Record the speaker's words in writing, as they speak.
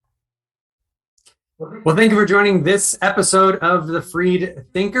Well, thank you for joining this episode of The Freed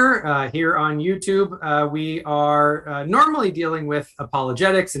Thinker here on YouTube. We are normally dealing with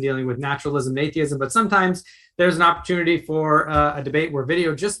apologetics and dealing with naturalism and atheism, but sometimes there's an opportunity for a debate where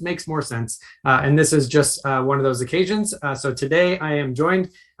video just makes more sense. And this is just one of those occasions. So today I am joined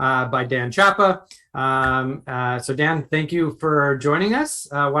by Dan Chapa. So Dan, thank you for joining us.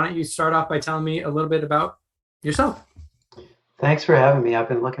 Why don't you start off by telling me a little bit about yourself? Thanks for having me. I've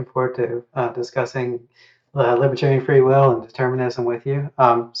been looking forward to discussing libertarian free will and determinism with you.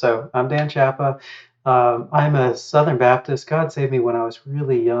 So I'm Dan Chapa. I'm a Southern Baptist. God saved me when I was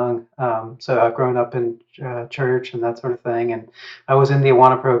really young. So I've grown up in church and that sort of thing. And I was in the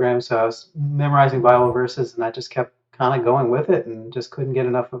Awana program, so I was memorizing Bible verses, and I just kept kind of going with it and just couldn't get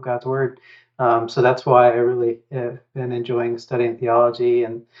enough of God's word. So that's why I really have been enjoying studying theology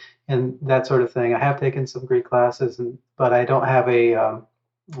and that sort of thing. I have taken some Greek classes, but I don't have a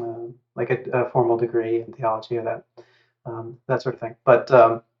formal degree in theology or that sort of thing. But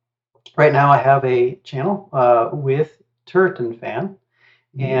right now I have a channel with Turretin Fan,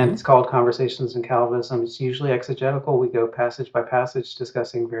 and it's called Conversations in Calvinism. It's usually exegetical. We go passage by passage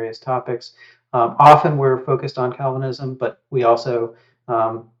discussing various topics. Often we're focused on Calvinism, but we also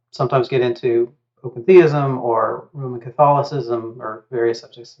sometimes get into open theism or Roman Catholicism or various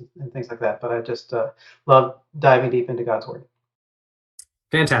subjects and things like that. But I just love diving deep into God's Word.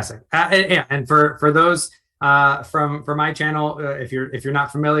 Fantastic. Yeah, and for those from my channel, if you're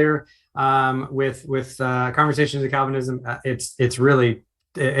not familiar with Conversations of Calvinism, it's really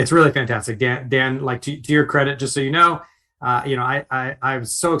fantastic. Dan, like to your credit, just so you know, I'm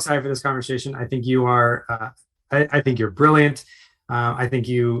so excited for this conversation. I think you are. I think you're brilliant. I think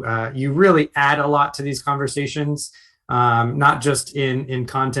you really add a lot to these conversations, not just in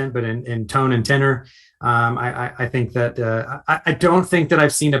content, but in tone and tenor. I think that I don't think that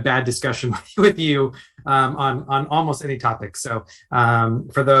I've seen a bad discussion with you on almost any topic. So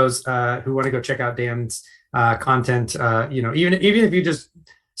for those who want to go check out Dan's content, even if you just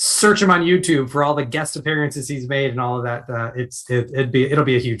search him on YouTube for all the guest appearances he's made and all of that, it'll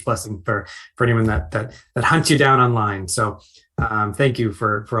be a huge blessing for anyone that hunts you down online. So thank you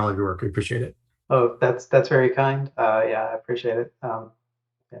for all of your work. We appreciate it. Oh, that's very kind. Yeah, I appreciate it. Yeah,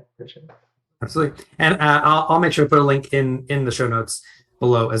 appreciate it. Absolutely. And I'll make sure to put a link in the show notes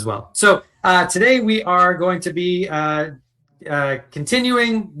below as well. So today we are going to be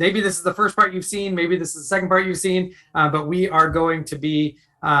continuing. Maybe this is the first part you've seen. Maybe this is the second part you've seen. But we are going to be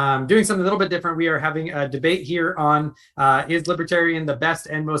doing something a little bit different. We are having a debate here on is libertarian the best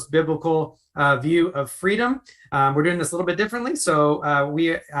and most biblical view of freedom? We're doing this a little bit differently. So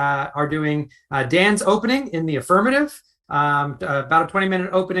we are doing Dan's opening in the affirmative. About a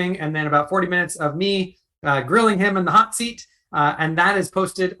 20-minute opening, and then about 40 minutes of me grilling him in the hot seat, and that is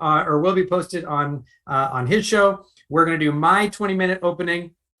posted or will be posted on his show. We're going to do my 20-minute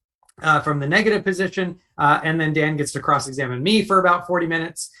opening from the negative position, and then Dan gets to cross-examine me for about 40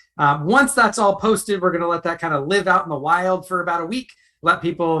 minutes. Once that's all posted, we're going to let that kind of live out in the wild for about a week. Let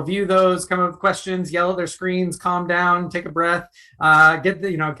people view those, come up with questions, yell at their screens, calm down, take a breath,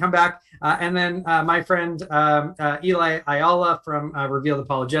 come back. And then my friend Eli Ayala from Revealed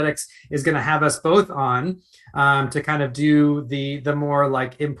Apologetics is going to have us both on to kind of do the more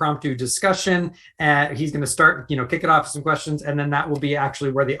like impromptu discussion. He's going to start, kick it off with some questions, and then that will be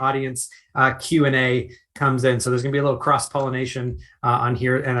actually where the audience Q&A comes in. So there's going to be a little cross-pollination on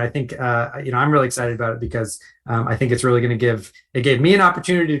here. And I think, I'm really excited about it because I think it's really going to it gave me an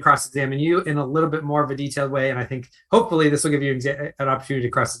opportunity to cross-examine you in a little bit more of a detailed way. And I think hopefully this will give you an opportunity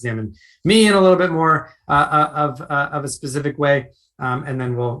to cross-examine me in a little bit more of a specific way. And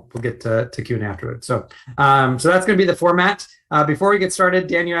then we'll get to Q&A afterwards. So that's going to be the format. Before we get started,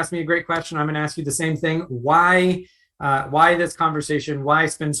 Dan, you asked me a great question. I'm going to ask you the same thing. Why this conversation? Why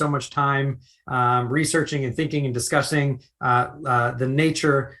spend so much time researching and thinking and discussing the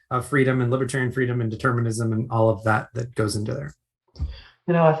nature of freedom and libertarian freedom and determinism and all of that goes into there?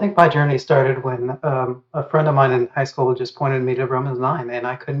 I think my journey started when a friend of mine in high school just pointed me to Romans 9, and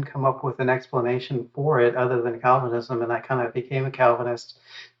I couldn't come up with an explanation for it other than Calvinism, and I kind of became a Calvinist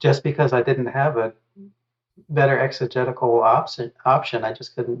just because I didn't have a better exegetical option. I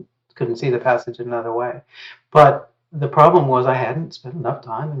just couldn't see the passage another way. But the problem was I hadn't spent enough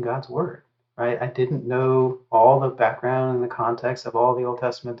time in God's Word. Right? I didn't know all the background and the context of all the Old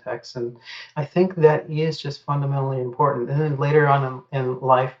Testament texts, and I think that is just fundamentally important. And then later on in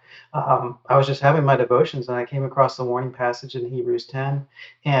life, I was just having my devotions, and I came across the warning passage in Hebrews 10,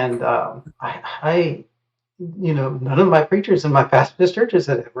 and I none of my preachers in my Baptist churches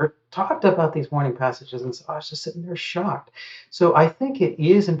had ever talked about these warning passages, and so I was just sitting there shocked. So I think it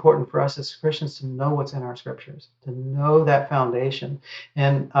is important for us as Christians to know what's in our scriptures, to know that foundation,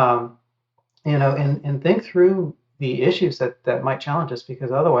 and and think through the issues that might challenge us,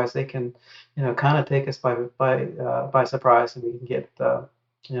 because otherwise they can, kind of take us by surprise, and we can get,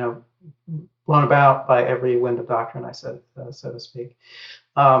 blown about by every wind of doctrine, so to speak.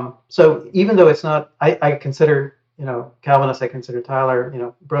 So even though it's not, I consider, Calvinists, I consider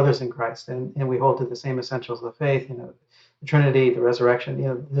Tyler, brothers in Christ, and we hold to the same essentials of the faith, the Trinity, the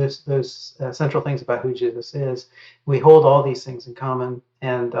resurrection, those central things about who Jesus is. We hold all these things in common,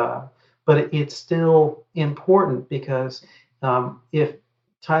 and but it's still important, because if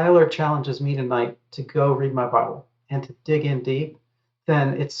Tyler challenges me tonight to go read my Bible and to dig in deep,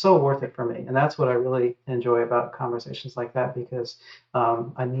 then it's so worth it for me. And that's what I really enjoy about conversations like that, because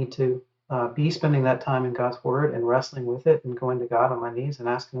I need to be spending that time in God's Word and wrestling with it and going to God on my knees and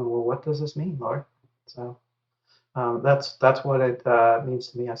asking Him, well, what does this mean, Lord? So that's what it means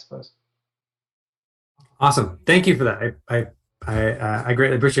to me, I suppose. Awesome. Thank you for that. I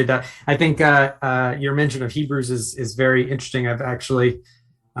greatly appreciate that. I think your mention of Hebrews is very interesting. I've actually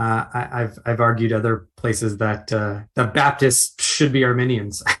I've argued other places that the Baptists should be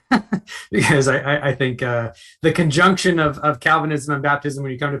Arminians because I think the conjunction of Calvinism and baptism,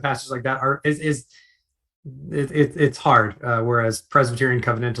 when you come to passages like that, it's hard. Whereas Presbyterian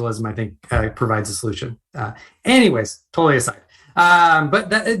covenantalism, I think, provides a solution. Anyways, totally aside.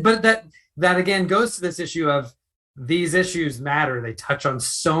 But that again goes to this issue of these issues matter. They touch on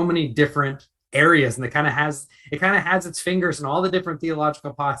so many different areas, and it kind of has its fingers in all the different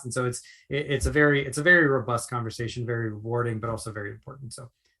theological pots, and so it's a very robust conversation, very rewarding, but also very important.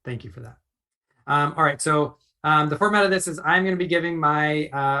 So thank you for that. All right, so the format of this is I'm going to be giving my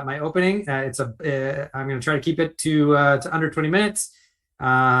my opening. I'm going to try to keep it to under 20 minutes.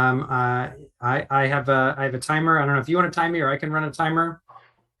 I have a timer. I don't know if you want to time me, or I can run a timer.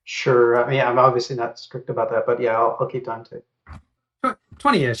 Sure. I mean, I'm obviously not strict about that, but yeah, I'll keep time too.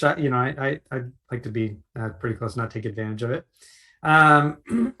 20-ish. I'd like to be pretty close, not take advantage of it.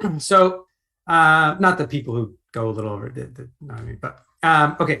 So not the people who go a little over it, know what I mean, but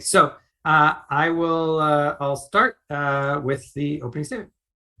okay. So I'll start with the opening statement.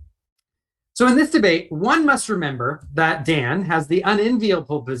 So in this debate, one must remember that Dan has the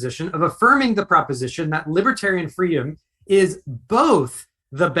unenviable position of affirming the proposition that libertarian freedom is both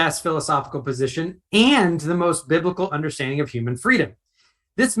the best philosophical position and the most biblical understanding of human freedom.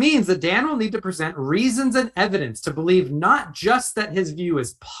 This means that Dan will need to present reasons and evidence to believe not just that his view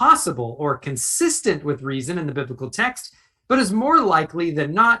is possible or consistent with reason in the biblical text, but is more likely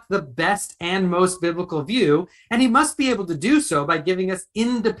than not the best and most biblical view, and he must be able to do so by giving us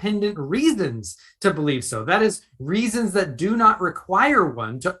independent reasons to believe so. That is, reasons that do not require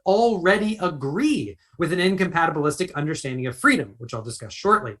one to already agree with an incompatibilistic understanding of freedom, which I'll discuss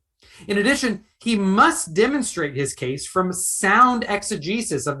shortly. In addition, he must demonstrate his case from sound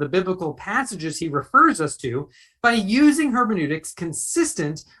exegesis of the biblical passages he refers us to by using hermeneutics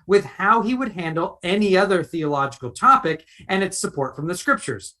consistent with how he would handle any other theological topic and its support from the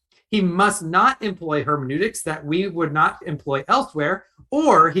scriptures. He must not employ hermeneutics that we would not employ elsewhere,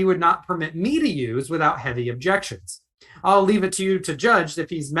 or he would not permit me to use without heavy objections. I'll leave it to you to judge if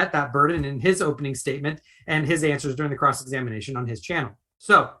he's met that burden in his opening statement and his answers during the cross-examination on his channel.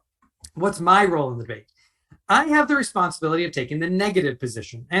 So, what's my role in the debate? I have the responsibility of taking the negative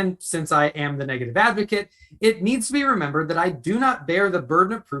position. And since I am the negative advocate, it needs to be remembered that I do not bear the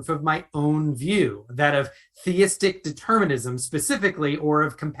burden of proof of my own view, that of theistic determinism specifically, or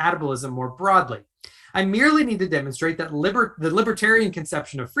of compatibilism more broadly. I merely need to demonstrate that the libertarian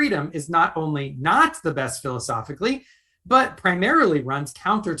conception of freedom is not only not the best philosophically, but primarily runs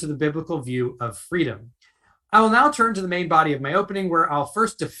counter to the biblical view of freedom. I will now turn to the main body of my opening, where I'll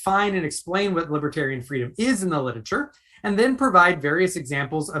first define and explain what libertarian freedom is in the literature, and then provide various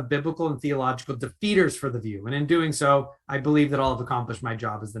examples of biblical and theological defeaters for the view. And in doing so, I believe that I'll have accomplished my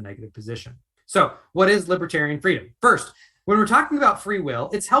job as the negative position. So, what is libertarian freedom? First, when we're talking about free will,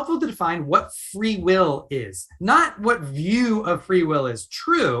 it's helpful to define what free will is. Not what view of free will is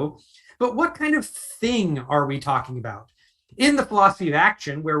true, but what kind of thing are we talking about? In the philosophy of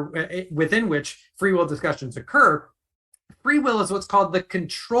action, within which free will discussions occur, free will is what's called the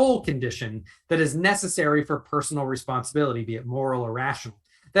control condition that is necessary for personal responsibility, be it moral or rational.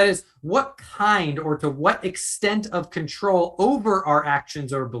 That is, what kind or to what extent of control over our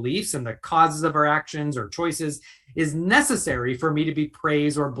actions or beliefs and the causes of our actions or choices is necessary for me to be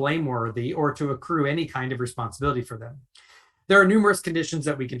praised or blameworthy or to accrue any kind of responsibility for them. There are numerous conditions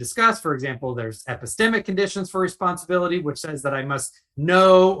that we can discuss. For example, there's epistemic conditions for responsibility, which says that I must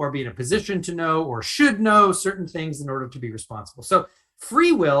know or be in a position to know or should know certain things in order to be responsible. So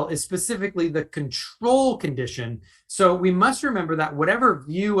free will is specifically the control condition. So we must remember that whatever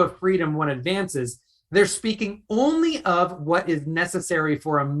view of freedom one advances, they're speaking only of what is necessary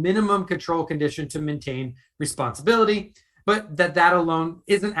for a minimum control condition to maintain responsibility, but that alone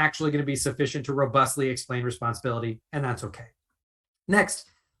isn't actually going to be sufficient to robustly explain responsibility, and that's okay. Next,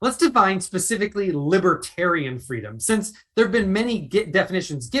 let's define specifically libertarian freedom, since there have been many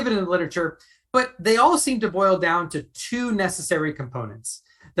definitions given in the literature, but they all seem to boil down to two necessary components: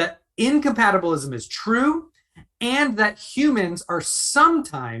 that incompatibilism is true, and that humans are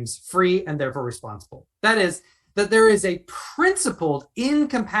sometimes free and therefore responsible. That is, that there is a principled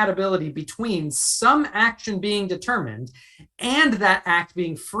incompatibility between some action being determined and that act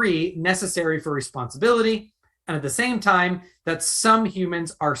being free, necessary for responsibility, and at the same time, that some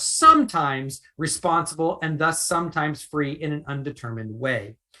humans are sometimes responsible and thus sometimes free in an undetermined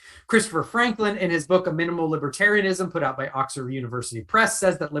way. Christopher Franklin, in his book, A Minimal Libertarianism, put out by Oxford University Press,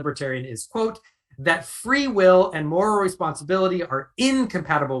 says that libertarian is, quote, that free will and moral responsibility are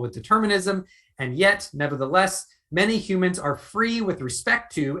incompatible with determinism, and yet, nevertheless, many humans are free with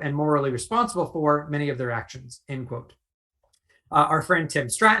respect to and morally responsible for many of their actions, end quote. Our friend Tim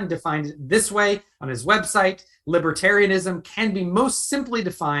Stratton defined it this way on his website: libertarianism can be most simply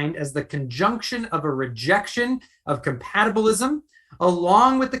defined as the conjunction of a rejection of compatibilism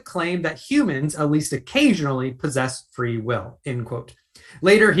along with the claim that humans, at least occasionally, possess free will, end quote.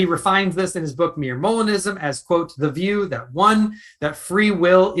 Later, he refines this in his book, Mere Molinism, as, quote, the view that one, that free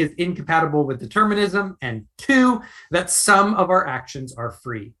will is incompatible with determinism, and two, that some of our actions are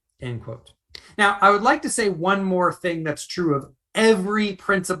free, end quote. Now, I would like to say one more thing that's true of every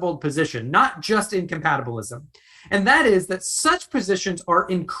principled position, not just incompatibilism, and that is that such positions are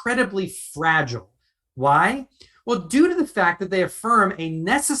incredibly fragile. Why? Well, due to the fact that they affirm a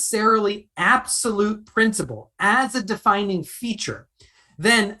necessarily absolute principle as a defining feature,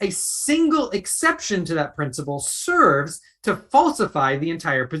 then a single exception to that principle serves to falsify the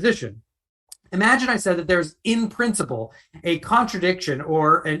entire position. Imagine I said that there's, in principle, a contradiction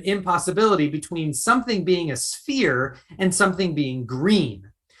or an impossibility between something being a sphere and something being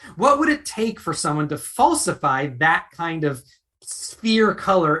green. What would it take for someone to falsify that kind of sphere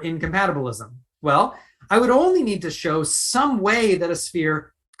color incompatibilism? Well, I would only need to show some way that a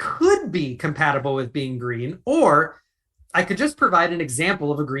sphere could be compatible with being green, or I could just provide an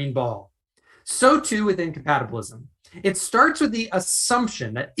example of a green ball. So too with incompatibilism. It starts with the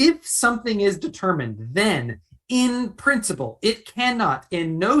assumption that if something is determined, then in principle, it cannot,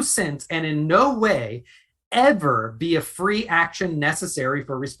 in no sense and in no way, ever be a free action necessary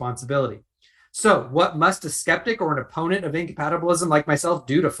for responsibility. So what must a skeptic or an opponent of incompatibilism like myself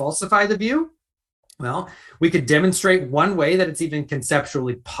do to falsify the view? Well, we could demonstrate one way that it's even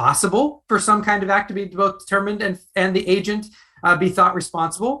conceptually possible for some kind of act to be both determined and the agent be thought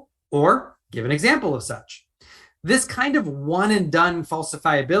responsible, or give an example of such. This kind of one and done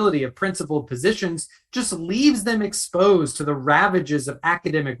falsifiability of principled positions just leaves them exposed to the ravages of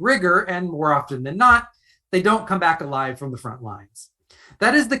academic rigor, and more often than not, they don't come back alive from the front lines.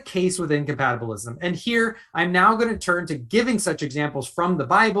 That is the case with incompatibilism. And here, I'm now going to turn to giving such examples from the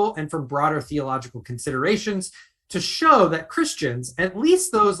Bible and from broader theological considerations to show that Christians, at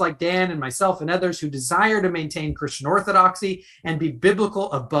least those like Dan and myself and others who desire to maintain Christian orthodoxy and be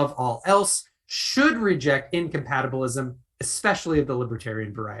biblical above all else, should reject incompatibilism, especially of the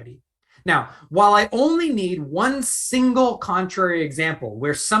libertarian variety. Now, while I only need one single contrary example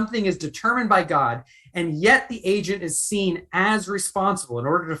where something is determined by God and yet the agent is seen as responsible in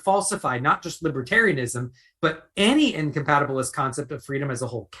order to falsify not just libertarianism, but any incompatibilist concept of freedom as a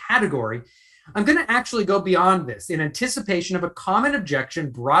whole category, I'm going to actually go beyond this in anticipation of a common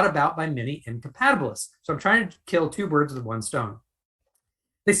objection brought about by many incompatibilists. So I'm trying to kill two birds with one stone.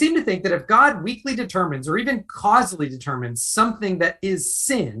 They seem to think that if God weakly determines or even causally determines something that is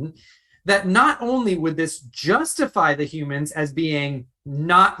sin, that not only would this justify the humans as being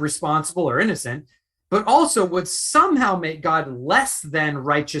not responsible or innocent, but also would somehow make God less than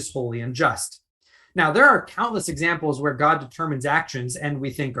righteous, holy, and just. Now, there are countless examples where God determines actions and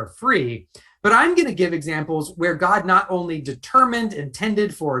we think are free, but I'm going to give examples where God not only determined,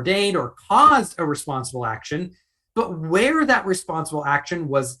 intended, foreordained, or caused a responsible action, but where that responsible action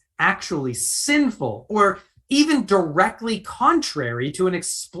was actually sinful or even directly contrary to an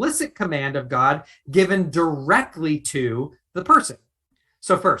explicit command of God given directly to the person.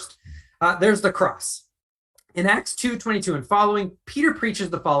 So first, there's the cross. In Acts 2:22 and following, Peter preaches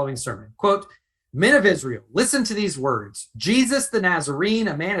the following sermon, quote, Men of Israel, listen to these words. Jesus the Nazarene,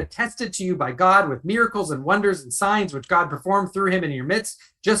 a man attested to you by God with miracles and wonders and signs which God performed through him in your midst,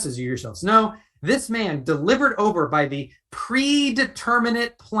 just as you yourselves know. This man, delivered over by the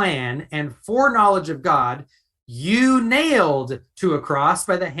predeterminate plan and foreknowledge of God, you nailed to a cross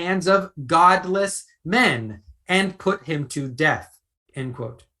by the hands of godless men and put him to death. End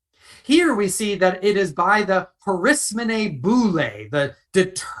quote. Here we see that it is by the horismene boule, the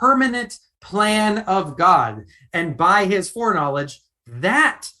determinate plan of God, and by his foreknowledge,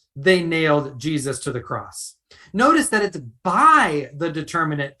 that they nailed Jesus to the cross. Notice that it's by the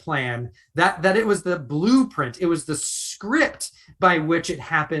determinate plan, that it was the blueprint, it was the script by which it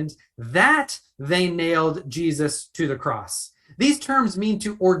happened, that they nailed Jesus to the cross. These terms mean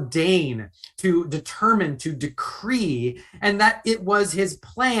to ordain, to determine, to decree, and that it was his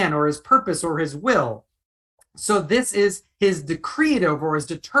plan or his purpose or his will. So this is his decretive or his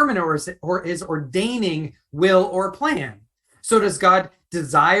determinative or his ordaining will or plan. So does God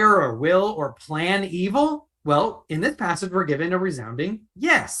desire or will or plan evil? Well, in this passage, we're given a resounding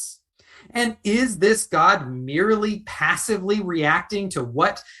yes. And is this God merely passively reacting to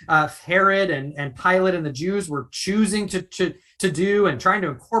what Herod and Pilate and the Jews were choosing to do and trying to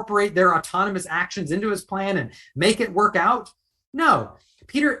incorporate their autonomous actions into his plan and make it work out? No.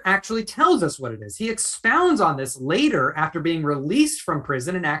 Peter actually tells us what it is. He expounds on this later after being released from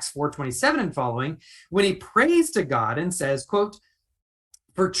prison in Acts 4:27 and following, when he prays to God and says, quote,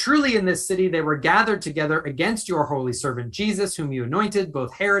 "For truly in this city they were gathered together against your holy servant Jesus, whom you anointed,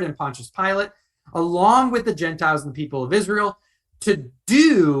 both Herod and Pontius Pilate, along with the Gentiles and the people of Israel, to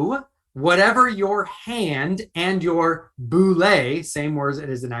do whatever your hand and your boule," same words it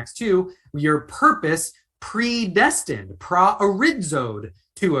is in Acts 2, "your purpose predestined," pra-orizoed,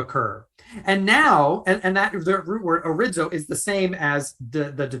 to occur. And now, and that the root word orizo is the same as the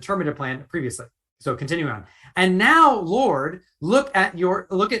determinative plan previously. So continuing on. "And now, Lord, look at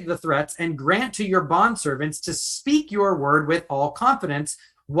the threats and grant to your bondservants to speak your word with all confidence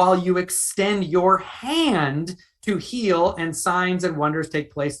while you extend your hand to heal, and signs and wonders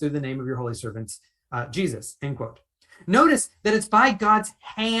take place through the name of your holy servants, Jesus." End quote. Notice that it's by God's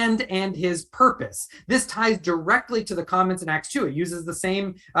hand and his purpose. This ties directly to the comments in Acts 2. It uses the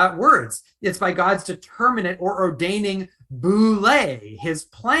same words. It's by God's determinate or ordaining boule, his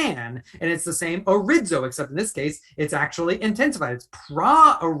plan, and it's the same orizo, except in this case, it's actually intensified. It's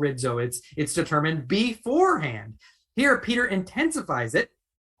pra-orizo. It's determined beforehand. Here, Peter intensifies it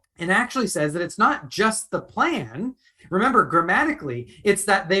and actually says that it's not just the plan. Remember, grammatically, it's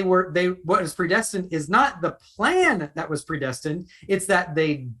that what is predestined is not the plan that was predestined, it's that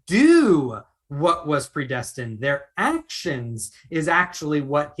they do what was predestined. Their actions is actually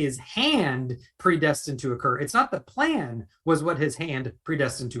what his hand predestined to occur. It's not the plan was what his hand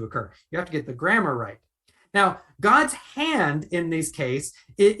predestined to occur. You have to get the grammar right. Now, God's hand in this case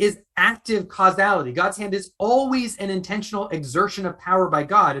is active causality. God's hand is always an intentional exertion of power by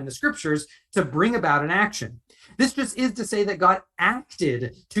God in the scriptures to bring about an action. This just is to say that God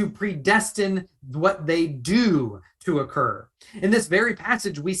acted to predestine what they do to occur. In this very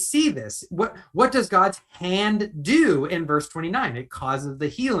passage, we see this. What does God's hand do in verse 29? It causes the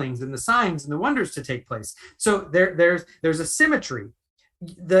healings and the signs and the wonders to take place. So there's a symmetry.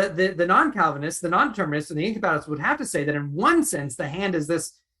 The non-Calvinists, the non-determinists, and the incompatibilists would have to say that in one sense, the hand is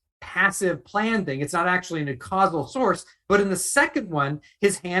this passive plan thing. It's not actually a causal source, but in the second one,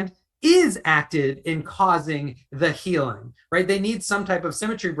 his hand is acted in causing the healing, right? They need some type of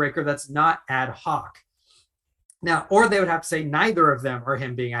symmetry breaker that's not ad hoc. Now, or they would have to say neither of them are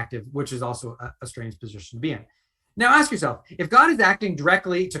him being active, which is also a strange position to be in. Now ask yourself, if God is acting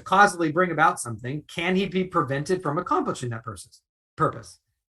directly to causally bring about something, can he be prevented from accomplishing that purpose?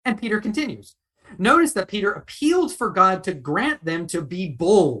 And Peter continues. Notice that Peter appealed for God to grant them to be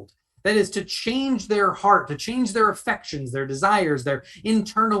bold. That is, to change their heart, to change their affections, their desires, their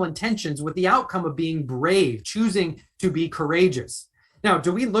internal intentions with the outcome of being brave, choosing to be courageous. Now,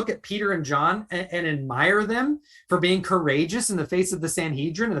 do we look at Peter and John and admire them for being courageous in the face of the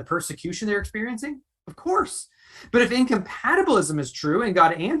Sanhedrin and the persecution they're experiencing? Of course. But if incompatibilism is true and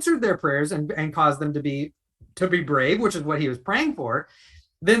God answered their prayers and caused them to be brave, which is what he was praying for,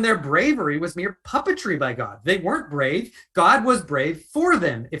 then their bravery was mere puppetry by God. They weren't brave. God was brave for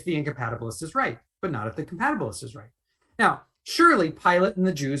them if the incompatibilist is right, but not if the compatibilist is right. Now, surely Pilate and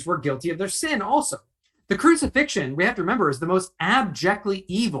the Jews were guilty of their sin also. The crucifixion, we have to remember, is the most abjectly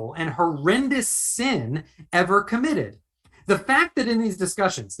evil and horrendous sin ever committed. The fact that in these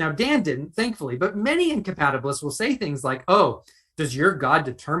discussions, now Dan didn't, thankfully, but many incompatibilists will say things like, oh, does your God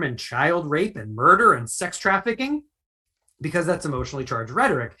determine child rape and murder and sex trafficking? Because that's emotionally charged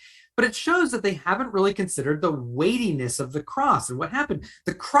rhetoric. but it shows that they haven't really considered the weightiness of the cross. And what happened?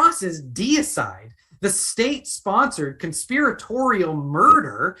 The cross is deicide, the state-sponsored conspiratorial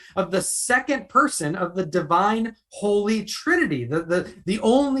murder of the second person of the divine Holy Trinity, the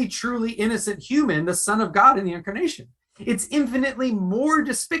only truly innocent human, the Son of God in the incarnation. It's infinitely more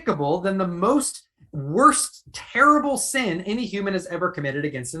despicable than the most worst, terrible sin any human has ever committed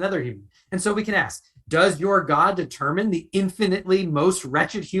against another human. And so we can ask, does your God determine the infinitely most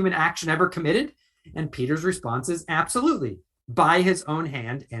wretched human action ever committed? And Peter's response is absolutely, by his own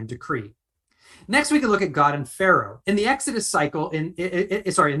hand and decree. Next, we can look at God and Pharaoh. In the Exodus cycle, in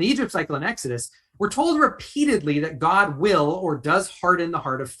the Egypt cycle in Exodus, we're told repeatedly that God will or does harden the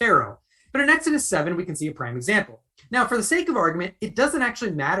heart of Pharaoh. But in Exodus 7, we can see a prime example. Now, for the sake of argument, it doesn't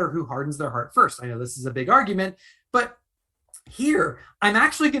actually matter who hardens their heart first. I know this is a big argument, but here, I'm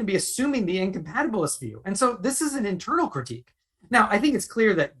actually going to be assuming the incompatibilist view. And so this is an internal critique. Now, I think it's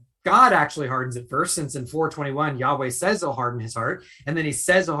clear that God actually hardens it first, since in 4:21, Yahweh says he'll harden his heart. And then he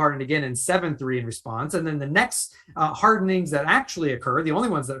says he'll harden again in 7:3 in response. And then the next hardenings that actually occur, the only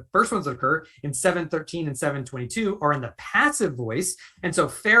ones that first ones that occur in 7:13 and 7:22 are in the passive voice. And so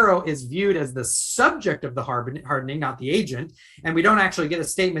Pharaoh is viewed as the subject of the hardening, not the agent. And we don't actually get a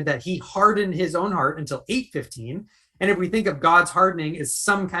statement that he hardened his own heart until 8:15. And if we think of God's hardening as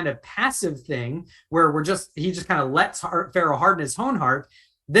some kind of passive thing where he just kind of lets Pharaoh harden his own heart,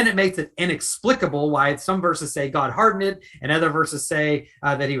 then it makes it inexplicable why some verses say God hardened it, and other verses say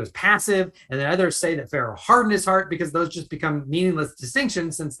that he was passive, and then others say that Pharaoh hardened his heart, because those just become meaningless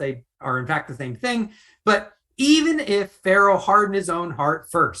distinctions since they are in fact the same thing. But even if Pharaoh hardened his own heart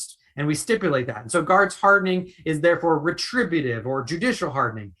first, and we stipulate that, and so God's hardening is therefore retributive or judicial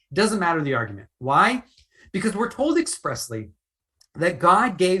hardening, it doesn't matter the argument. Why? Because we're told expressly that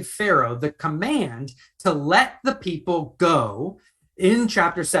God gave Pharaoh the command to let the people go in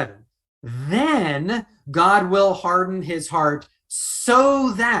chapter 7. Then God will harden his heart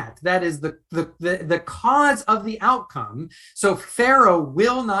so that is the cause of the outcome. So Pharaoh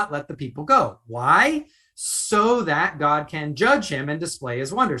will not let the people go. Why? So that God can judge him and display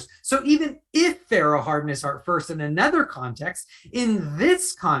his wonders. So even if Pharaoh hardened his heart first in another context, in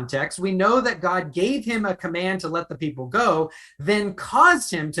this context, we know that God gave him a command to let the people go, then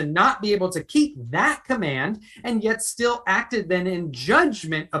caused him to not be able to keep that command, and yet still acted then in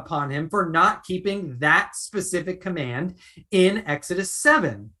judgment upon him for not keeping that specific command in Exodus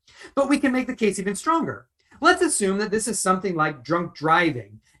 7. But we can make the case even stronger. Let's assume that this is something like drunk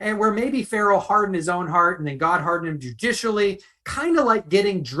driving, and where maybe Pharaoh hardened his own heart and then God hardened him judicially, kind of like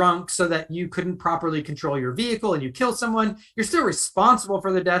getting drunk so that you couldn't properly control your vehicle and you kill someone. You're still responsible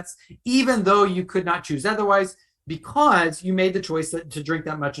for the deaths, even though you could not choose otherwise, because you made the choice to drink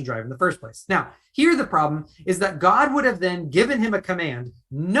that much and drive in the first place. Now, here the problem is that God would have then given him a command,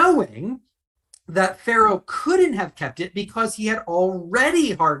 knowing that Pharaoh couldn't have kept it because he had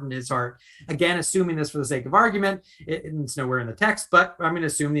already hardened his heart. Again, assuming this for the sake of argument, it's nowhere in the text, but I'm going to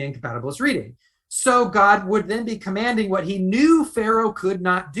assume the incompatibilist reading. So God would then be commanding what he knew Pharaoh could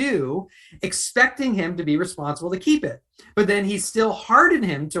not do, expecting him to be responsible to keep it. But then he still hardened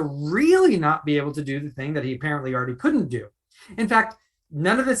him to really not be able to do the thing that he apparently already couldn't do. In fact,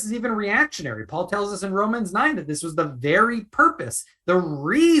 none of this is even reactionary. Paul tells us in Romans 9 that this was the very purpose, the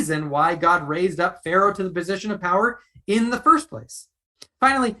reason why God raised up Pharaoh to the position of power in the first place.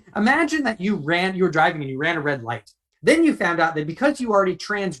 Finally, imagine that you were driving and you ran a red light. Then you found out that because you already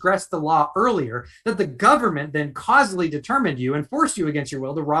transgressed the law earlier, that the government then causally determined you and forced you against your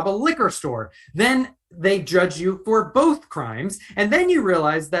will to rob a liquor store. Then they judge you for both crimes. And then you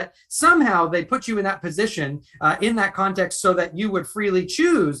realize that somehow they put you in that position, in that context, so that you would freely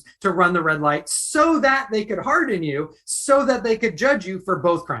choose to run the red light so that they could harden you, so that they could judge you for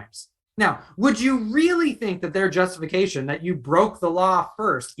both crimes. Now, would you really think that their justification that you broke the law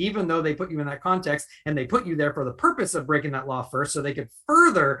first, even though they put you in that context and they put you there for the purpose of breaking that law first so they could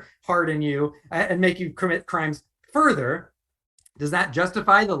further harden you and make you commit crimes further, does that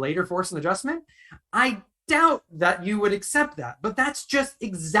justify the later force and adjustment? I doubt that you would accept that, but that's just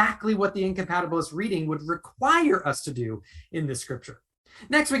exactly what the incompatibilist reading would require us to do in this scripture.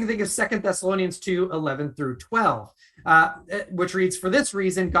 Next, we can think of 2 Thessalonians 2:11 through 12, which reads, "For this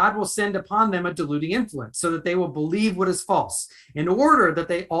reason, God will send upon them a deluding influence, so that they will believe what is false, in order that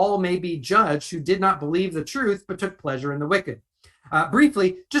they all may be judged who did not believe the truth, but took pleasure in the wicked."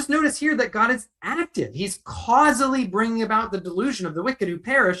 Briefly, just notice here that God is active. He's causally bringing about the delusion of the wicked who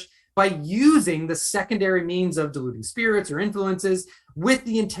perish by using the secondary means of deluding spirits or influences with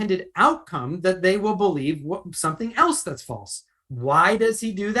the intended outcome that they will believe something else that's false. Why does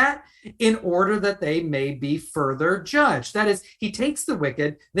he do that? In order that they may be further judged. That is, he takes the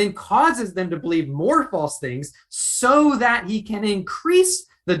wicked, then causes them to believe more false things so that he can increase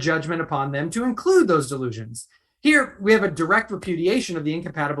the judgment upon them to include those delusions. Here, we have a direct repudiation of the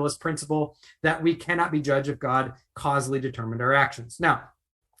incompatibilist principle that we cannot be judged if God causally determined our actions. Now,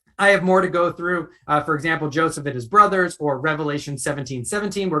 I have more to go through. For example, Joseph and his brothers, or Revelation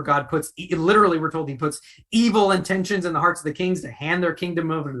 17:17, where God puts, literally, we're told he puts evil intentions in the hearts of the kings to hand their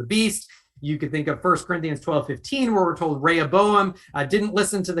kingdom over to the beast. You could think of 1 Corinthians 12:15, where we're told Rehoboam didn't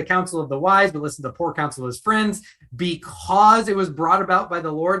listen to the counsel of the wise, but listened to the poor counsel of his friends, because it was brought about by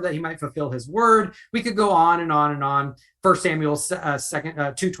the Lord that he might fulfill his word. We could go on and on and on. 1 Samuel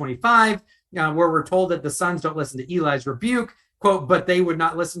 2:25, where we're told that the sons don't listen to Eli's rebuke, quote, but they would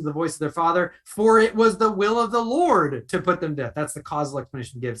not listen to the voice of their father, for it was the will of the Lord to put them to death. That's the causal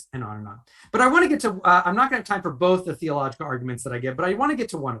explanation gives, and on and on. But I want to get to, I'm not going to have time for both the theological arguments that I give, but I want to get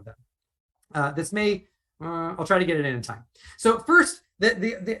to one of them. I'll try to get it in time. So first,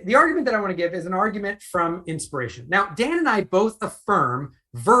 the argument that I want to give is an argument from inspiration. Now, Dan and I both affirm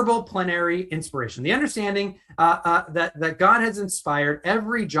verbal plenary inspiration, the understanding that God has inspired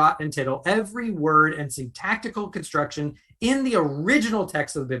every jot and tittle, every word and syntactical construction in the original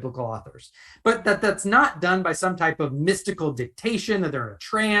text of the biblical authors, but that's not done by some type of mystical dictation, that they're in a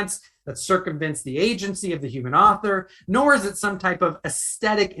trance that circumvents the agency of the human author, nor is it some type of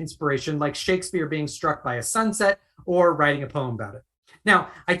aesthetic inspiration like Shakespeare being struck by a sunset or writing a poem about it. Now,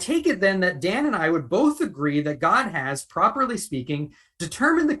 I take it then that Dan and I would both agree that God has, properly speaking,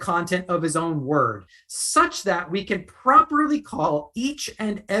 determined the content of his own word, such that we can properly call each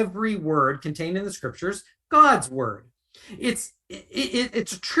and every word contained in the scriptures God's word. It's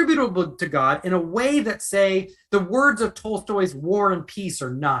attributable to God in a way that, say, the words of Tolstoy's War and Peace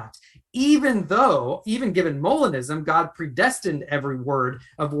are not. Even though, even given Molinism, God predestined every word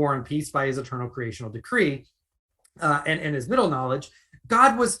of War and Peace by his eternal creational decree and his middle knowledge,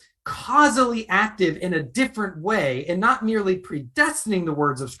 God was causally active in a different way, in not merely predestining the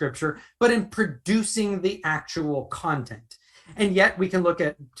words of Scripture, but in producing the actual content. And yet we can look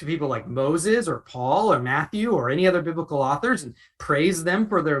to people like Moses or Paul or Matthew or any other biblical authors and praise them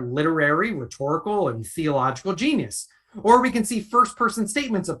for their literary, rhetorical, and theological genius. Or we can see first-person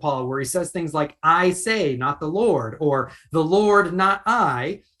statements of Paul where he says things like, I say, not the Lord, or the Lord, not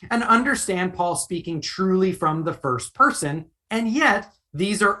I, and understand Paul speaking truly from the first person. And yet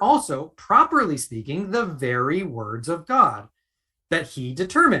these are also, properly speaking, the very words of God that he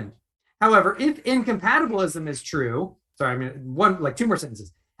determined. However, if incompatibilism is true, two more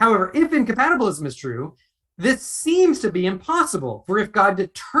sentences. However, if incompatibilism is true, this seems to be impossible. For if God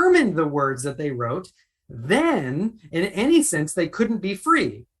determined the words that they wrote, then in any sense they couldn't be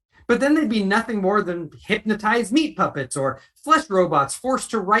free. But then they'd be nothing more than hypnotized meat puppets or flesh robots forced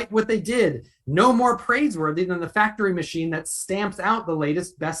to write what they did, no more praiseworthy than the factory machine that stamps out the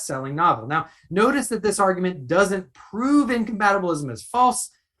latest best-selling novel. Now, notice that this argument doesn't prove incompatibilism is false,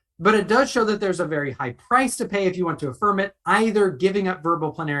 but it does show that there's a very high price to pay if you want to affirm it, either giving up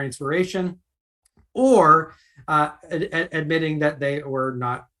verbal plenary inspiration or admitting that they were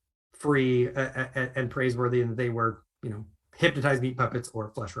not free and praiseworthy and they were, hypnotized meat puppets or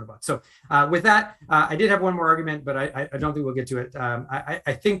flesh robots. So with that, I did have one more argument, but I don't think we'll get to it.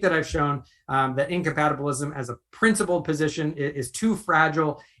 I think that I've shown that incompatibilism as a principled position is too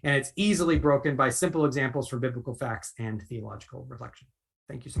fragile and it's easily broken by simple examples from biblical facts and theological reflection.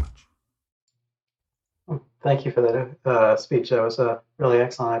 Thank you so much. Thank you for that speech. That was really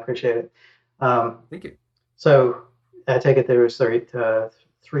excellent. I appreciate it. Thank you. So I take it there was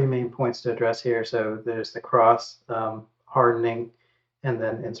three main points to address here. So there's the cross, hardening, and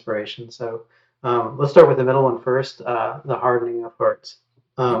then inspiration. So let's start with the middle one first, the hardening of hearts.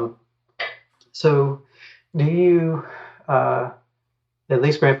 So do you at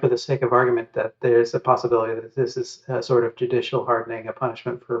least grant for the sake of argument that there's a possibility that this is a sort of judicial hardening, a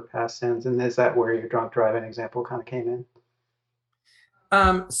punishment for past sins? And is that where your drunk driving example kind of came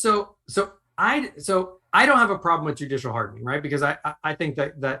in? So I don't have a problem with judicial hardening, right? Because I think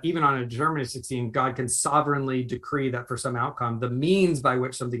that even on a deterministic scene, God can sovereignly decree that for some outcome, the means by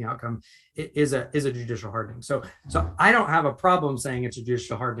which something outcome is a judicial hardening. So I don't have a problem saying it's a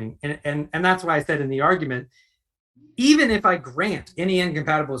judicial hardening. And that's why I said in the argument, even if I grant any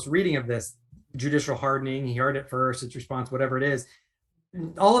incompatibilist reading of this, judicial hardening, he heard it first, its response, whatever it is,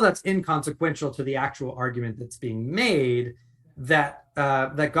 all of that's inconsequential to the actual argument that's being made that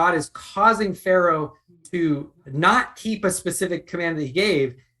God is causing Pharaoh to not keep a specific command that he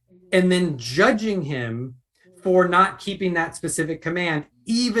gave and then judging him for not keeping that specific command,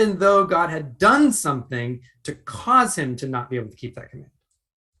 even though God had done something to cause him to not be able to keep that command.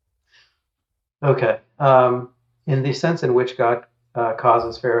 Okay. In the sense in which God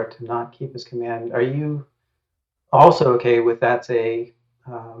causes Pharaoh to not keep his command, are you also okay with that's a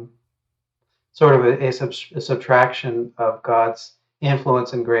sort of a subtraction of God's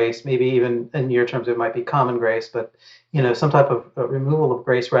influence and grace? Maybe even in your terms, it might be common grace, but some type of removal of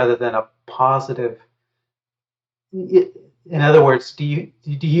grace rather than a positive. In other words, do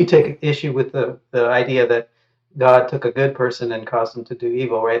you take issue with the idea that God took a good person and caused him to do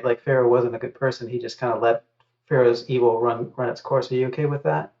evil, right? Like Pharaoh wasn't a good person; he just kind of let Pharaoh's evil run its course. Are you okay with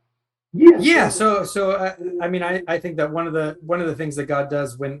that? Yeah. So I mean, I think that one of the things that God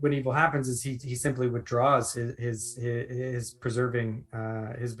does when evil happens is he simply withdraws his preserving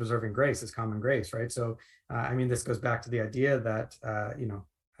grace, his common grace, right? So I mean, this goes back to the idea that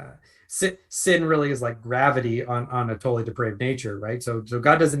sin really is like gravity on a totally depraved nature, right? So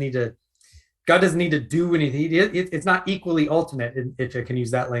God doesn't need to do anything. It's not equally ultimate, if I can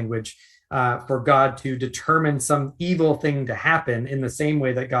use that language, for God to determine some evil thing to happen in the same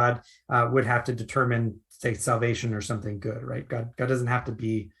way that God would have to determine, say, salvation or something good, right? God doesn't have to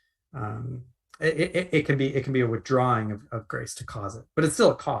be. It can be a withdrawing of grace to cause it, but it's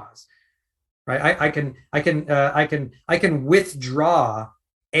still a cause, right? I can withdraw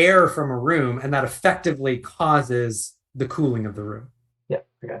air from a room, and that effectively causes the cooling of the room. Yeah,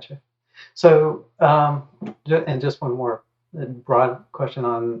 I gotcha. So, and just one more broad question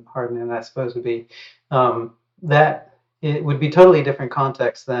on hardening, I suppose, would be that it would be totally different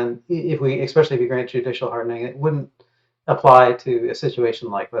context than especially if we grant judicial hardening, it wouldn't apply to a situation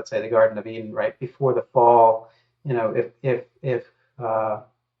like, let's say, the Garden of Eden, right before the fall. If it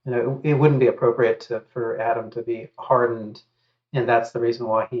wouldn't be appropriate for Adam to be hardened, and that's the reason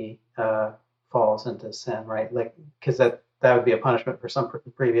why he falls into sin, right? Like, because that would be a punishment for some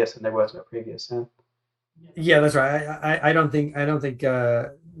previous, and there was no previous sin. Yeah, that's right. I don't think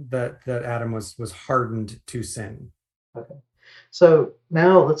that Adam was hardened to sin. Okay. So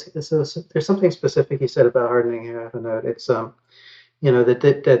now there's something specific you said about hardening here. I have a note. It's that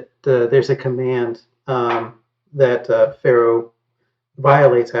there's a command that Pharaoh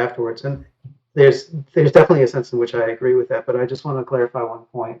violates afterwards, and there's definitely a sense in which I agree with that. But I just want to clarify one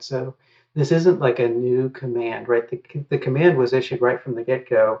point. So this isn't like a new command, right? The command was issued right from the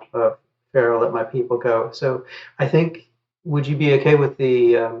get-go of Pharaoh, let my people go. So I think, would you be okay with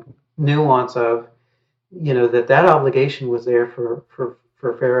the nuance of, that obligation was there for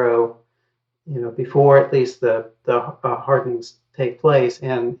Pharaoh, before at least the hardenings take place,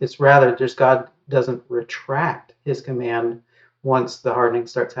 and it's rather just God doesn't retract his command once the hardening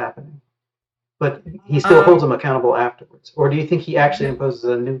starts happening, but he still holds them accountable afterwards? Or do you think he actually imposes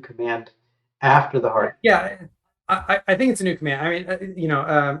a new command after the hardening? Yeah, I think it's a new command. I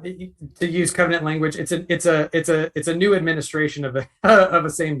mean, to use covenant language, it's a new administration of a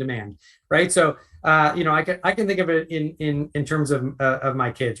same demand, right? So I can think of it in terms of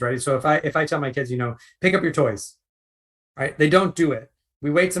my kids, right? So if I tell my kids, pick up your toys, right? They don't do it. We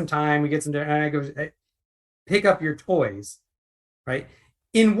wait some time, we get some, and I go, hey, pick up your toys, right?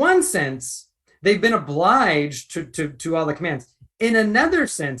 In one sense, they've been obliged to all the commands. In another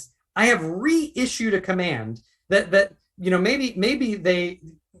sense, I have reissued a command that maybe they,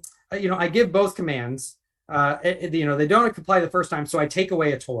 I give both commands. They don't comply the first time, so I take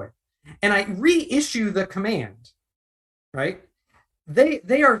away a toy, and I reissue the command. Right?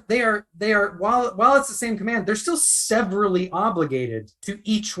 They are while it's the same command, they're still severally obligated to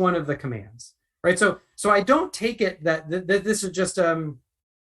each one of the commands. Right? So I don't take it that this is just that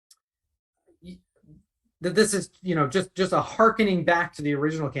this is just a hearkening back to the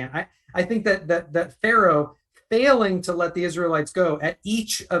original can. I think that Pharaoh failing to let the Israelites go at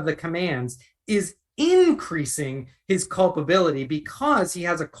each of the commands is increasing his culpability, because he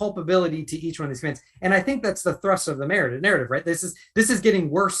has a culpability to each one of these commands. And I think that's the thrust of the narrative, right? This is getting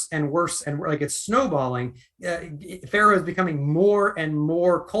worse and worse, and like it's snowballing. Pharaoh is becoming more and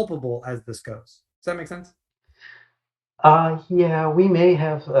more culpable as this goes. Does that make sense? Yeah, we may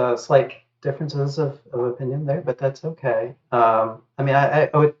have slight differences of opinion there, but that's okay. I mean, I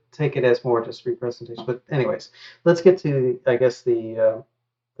would take it as more just representation. But anyways, let's get to, I guess, the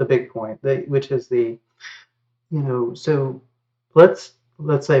big point, which is so let's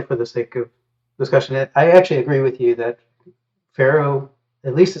say, for the sake of discussion, I actually agree with you that Pharaoh,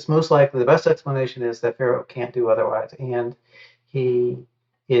 at least it's most likely, the best explanation is that Pharaoh can't do otherwise, and he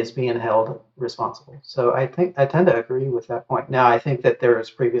is being held responsible. So I tend to agree with that point. Now, I think that there was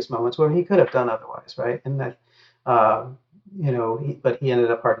previous moments where he could have done otherwise, right? And that but he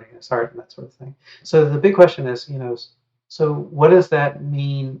ended up hardening his heart and that sort of thing. So the big question is, so what does that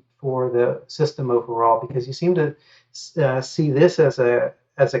mean for the system overall? Because you seem to see this as a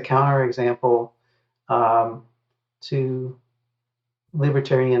counterexample um, to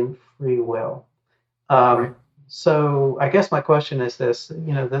libertarian free will. Right. So I guess my question is this,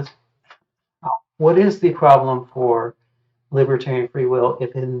 what is the problem for libertarian free will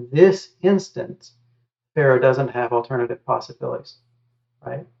if in this instance Pharaoh doesn't have alternative possibilities,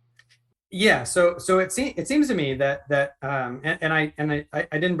 right? Yeah. So it seems to me that I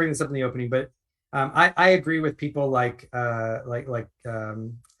didn't bring this up in the opening, but I agree with people like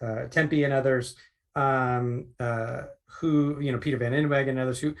Tempe and others who Peter Van Inweg and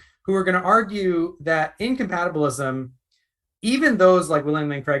others who are going to argue that incompatibilism, even those like William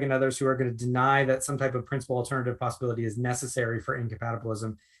Lane Craig and others who are going to deny that some type of principal alternative possibility is necessary for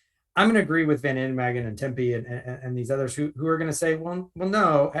incompatibilism, I'm going to agree with Van Inwagen and Tempe and these others who are going to say, well,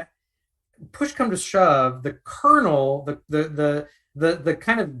 no, push come to shove, the kernel, the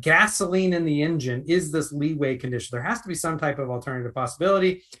kind of gasoline in the engine is this leeway condition. There has to be some type of alternative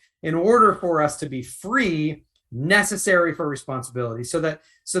possibility in order for us to be free, necessary for responsibility. So that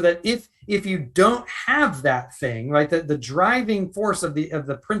if you don't have that thing, right, the driving force of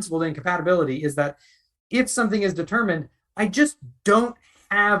the principled incompatibility is that if something is determined, I just don't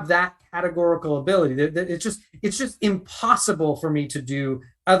have that categorical ability. It's just impossible for me to do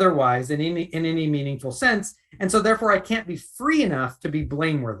otherwise in any meaningful sense, and so therefore I can't be free enough to be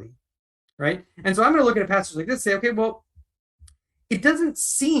blameworthy, right? And so I'm going to look at a passage like this and say, okay, well, it doesn't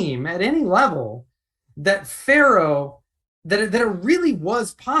seem at any level that Pharaoh that it really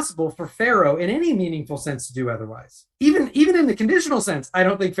was possible for Pharaoh in any meaningful sense to do otherwise. Even in the conditional sense, I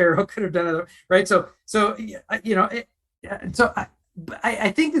don't think Pharaoh could have done it, right? So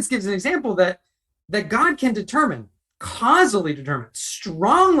I think this gives an example that God can determine, causally determine,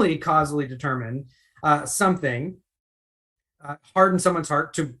 strongly causally determine something, harden someone's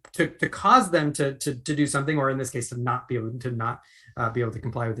heart to cause them to do something, or in this case, to not be able to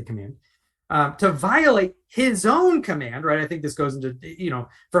comply with the command, to violate his own command, right? I think this goes into,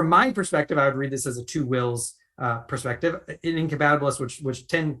 from my perspective, I would read this as a two wills perspective. In incompatibilists, which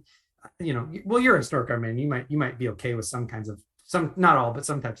tend, well, you're a historic man, you might be okay with some kinds of, some, not all, but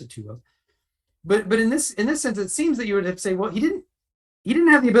some types of two wills. But in this sense, it seems that you would have to say, well, he didn't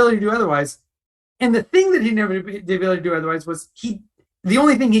have the ability to do otherwise, and the thing that he never had the ability to do otherwise was the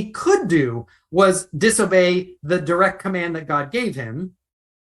only thing he could do was disobey the direct command that God gave him,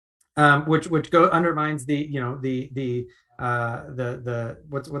 which undermines the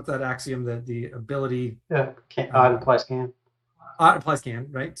what's that axiom, that the ability odd implies can. Odd implies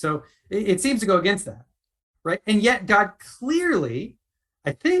can, right? So it seems to go against that, right? And yet God clearly,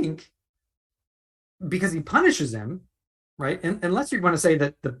 I think, because he punishes him, right? And unless you want to say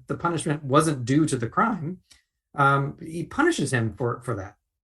that the punishment wasn't due to the crime, he punishes him for that,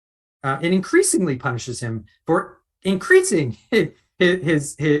 and increasingly punishes him for increasing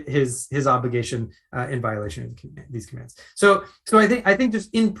his obligation in violation of these commands. So I think just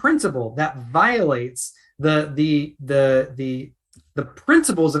in principle that violates the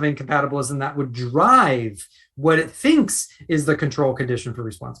principles of incompatibilism that would drive what it thinks is the control condition for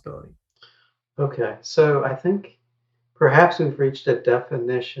responsibility. Okay, so I think perhaps we've reached a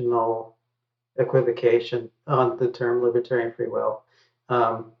definitional equivocation on the term libertarian free will.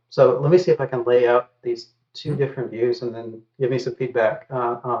 So let me see if I can lay out these two different views and then give me some feedback,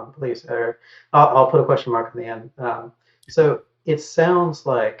 please. Or I'll put a question mark in the end. So it sounds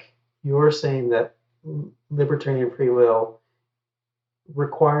like you're saying that libertarian free will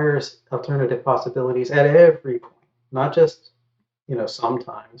requires alternative possibilities at every point, not just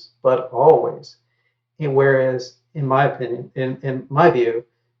sometimes, but always. And whereas, in my opinion, in my view,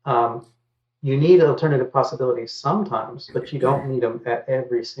 you need alternative possibilities sometimes, but you don't need them at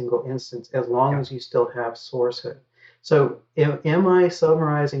every single instance as long as you still have sourcehood. So am I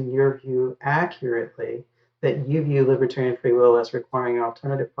summarizing your view accurately, that you view libertarian free will as requiring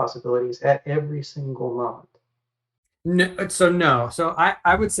alternative possibilities at every single moment? No, so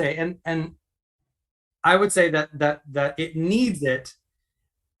I would say, and I would say that it needs it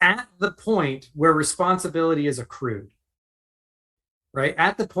at the point where responsibility is accrued, right?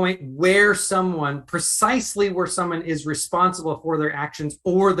 At the point where precisely where someone is responsible for their actions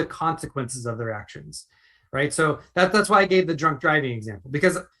or the consequences of their actions, right? So that's why I gave the drunk driving example,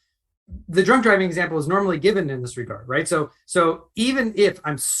 because the drunk driving example is normally given in this regard, right? So even if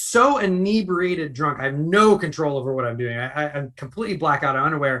I'm so inebriated drunk, I have no control over what I'm doing. I'm completely blackout,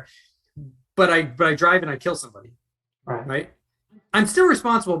 unaware, but I drive and I kill somebody, right? I'm still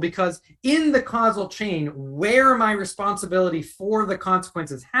responsible because in the causal chain where my responsibility for the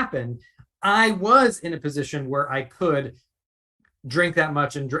consequences happened, I was in a position where I could drink that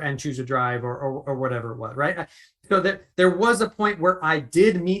much and choose to drive or whatever it was, right? So that there was a point where I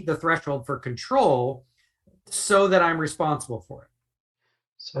did meet the threshold for control so that I'm responsible for it.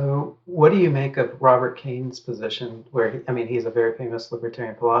 So, what do you make of Robert Kane's position, where I mean, he's a very famous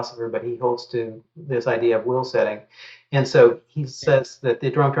libertarian philosopher, but he holds to this idea of will setting, and so he says that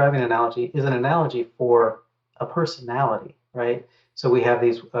the drunk driving analogy is an analogy for a personality, right? So we have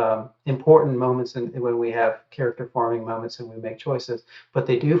these important moments when we have character forming moments and we make choices, but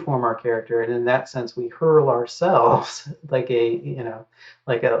they do form our character, and in that sense, we hurl ourselves like a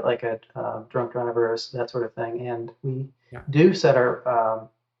drunk driver, that sort of thing, and we Yeah. do set our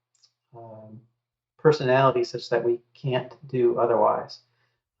personality such that we can't do otherwise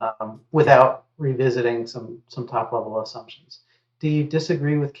without revisiting some top level assumptions. Do you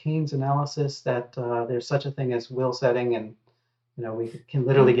disagree with Kane's analysis that there's such a thing as will setting, and we can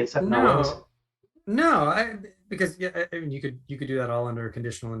literally get set in our ways? No, because yeah, I mean, you could do that all under a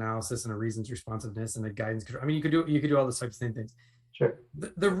conditional analysis and a reasons responsiveness and a guidance control. I mean, you could do all those types of same things. Sure.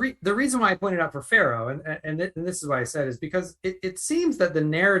 The reason why I pointed out for Pharaoh, and this is why I said, is because it seems that the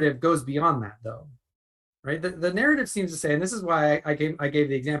narrative goes beyond that, though, right? The narrative seems to say, and this is why I gave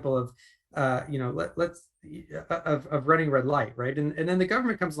the example of, let's of running red light, right? And then the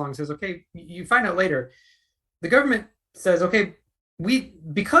government comes along and says, okay, you find out later, the government says, okay,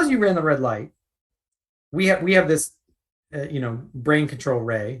 because you ran the red light, we have this, brain control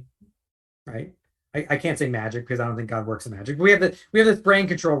ray, right? I can't say magic because I don't think God works in magic. But we have this brain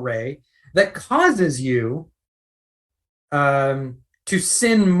control ray that causes you to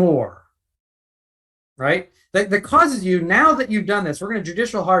sin more, right? That causes you, now that you've done this, we're going to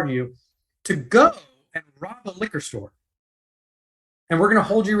judicial harden you to go and rob a liquor store. And we're going to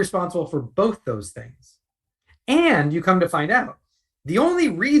hold you responsible for both those things. And you come to find out the only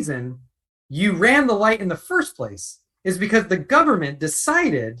reason you ran the light in the first place is because the government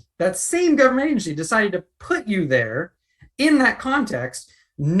decided, that same government agency decided to put you there in that context,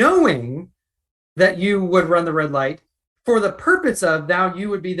 knowing that you would run the red light for the purpose of now you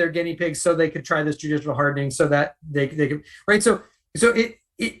would be their guinea pig so they could try this judicial hardening so that they could, right? So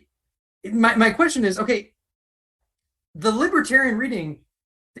my question is, okay, the libertarian reading,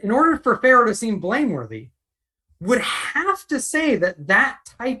 in order for Pharaoh to seem blameworthy, would have to say that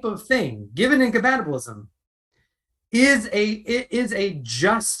type of thing, given incompatibilism, is a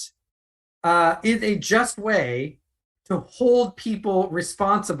just way to hold people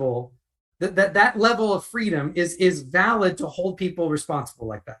responsible. That level of freedom is valid to hold people responsible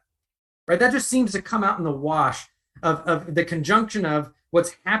like that, right? That just seems to come out in the wash of the conjunction of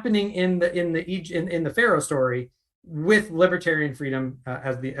what's happening in the Pharaoh story with libertarian freedom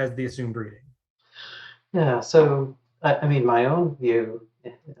as the assumed reading. Yeah, so I mean, my own view,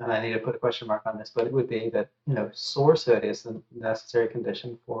 and I need to put a question mark on this, but it would be that sourcehood is the necessary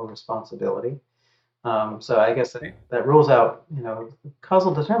condition for responsibility. So I guess that rules out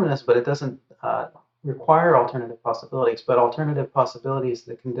causal determinism, but it doesn't require alternative possibilities. But alternative possibilities is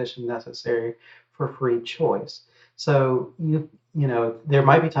the condition necessary for free choice. So there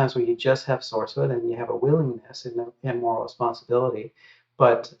might be times where you just have sourcehood and you have a willingness and moral responsibility,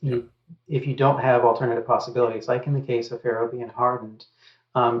 but if you don't have alternative possibilities, like in the case of Pharaoh being hardened,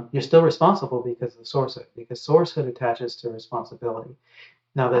 you're still responsible because of sourcehood, because sourcehood attaches to responsibility.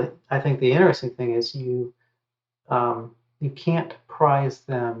 Now, I think the interesting thing is you can't prize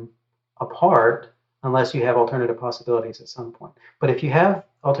them apart unless you have alternative possibilities at some point. But if you have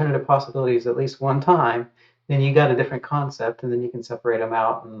alternative possibilities at least one time, then you got a different concept, and then you can separate them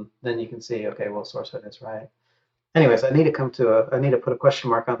out, and then you can see, okay, well, sourcehood is right. Anyways, I need to put a question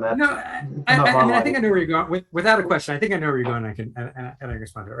mark on that. No, I mean, I think I know where you're going. Without a question, I think I know where you're going. I can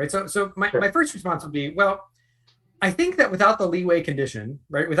respond to it, right? So my first response would be, well, I think that without the leeway condition,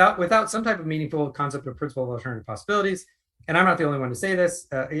 right, without some type of meaningful concept of principle of alternative possibilities, and I'm not the only one to say this.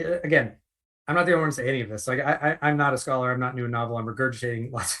 Again, I'm not the only one to say any of this. Like I'm not a scholar. I'm not new in novel. I'm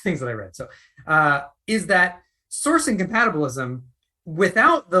regurgitating lots of things that I read. So is that source incompatibilism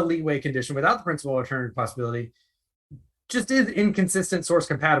without the leeway condition, without the principle of alternative possibility, just is inconsistent source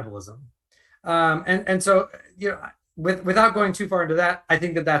compatibilism. And so, without going too far into that, I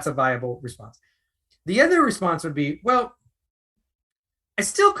think that that's a viable response. The other response would be, well, I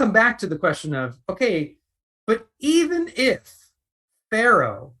still come back to the question of, okay, but even if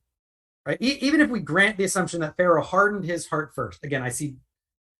Pharaoh, right, even if we grant the assumption that Pharaoh hardened his heart first, again, I see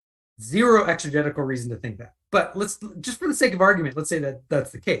zero exegetical reason to think that, but let's, just for the sake of argument, let's say that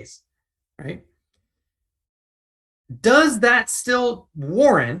that's the case, right? does that still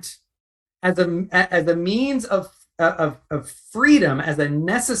warrant as a means of freedom, as a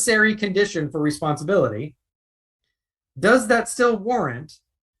necessary condition for responsibility? Does that still warrant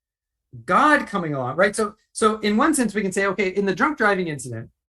God coming along, right? So in one sense, we can say, okay, in the drunk driving incident,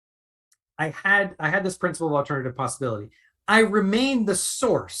 I had this principle of alternative possibility. I remain the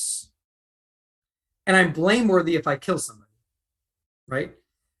source, and I'm blameworthy if I kill somebody, right?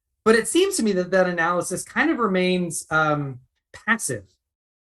 But it seems to me that that analysis kind of remains passive,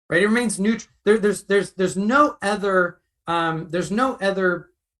 right? It remains neutral. There's no other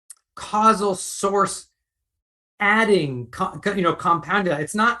causal source adding, compounded.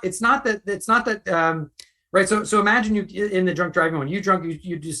 It's not that right. So imagine you in the drunk driving one. You drunk.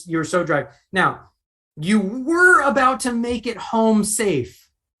 You're so drunk. Now you were about to make it home safe,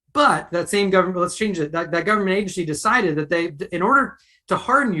 but that same government. Let's change it. That government agency decided that they, in order to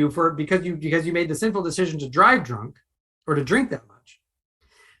harden you because you made the sinful decision to drive drunk or to drink that much,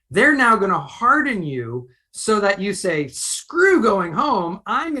 they're now going to harden you so that you say, screw going home.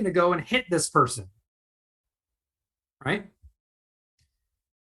 I'm going to go and hit this person. Right?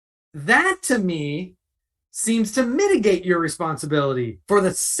 That to me seems to mitigate your responsibility for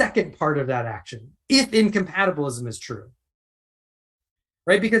the second part of that action, if incompatibilism is true.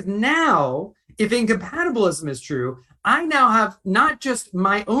 Right? Because now, if incompatibilism is true, I now have not just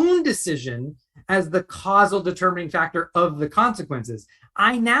my own decision as the causal determining factor of the consequences.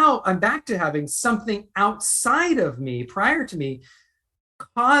 I'm back to having something outside of me, prior to me,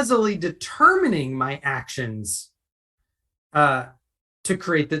 causally determining my actions to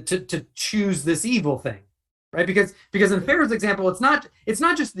create to choose this evil thing, right? Because in Pharaoh's example, it's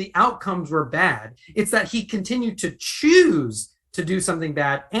not just the outcomes were bad, it's that he continued to choose to do something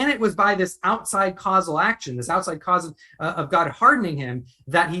bad, and it was by this outside causal action, this outside cause of God hardening him,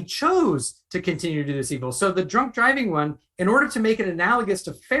 that he chose to continue to do this evil. So the drunk driving one, in order to make it analogous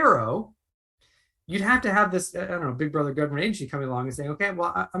to Pharaoh, you'd have to have this, I don't know, big brother government agency coming along and saying, okay,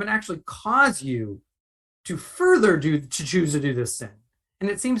 well, I'm going to actually cause you to choose to do this sin. And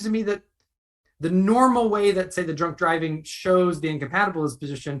it seems to me that the normal way that, say, the drunk driving shows the incompatibilist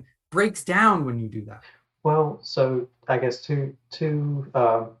position breaks down when you do that. Well, so I guess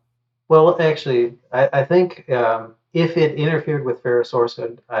well, actually, I think if it interfered with Pharaoh's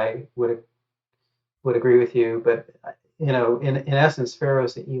sourcehood, I would agree with you. But in essence,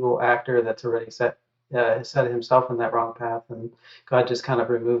 Pharaoh's the evil actor that's already set himself in that wrong path, and God just kind of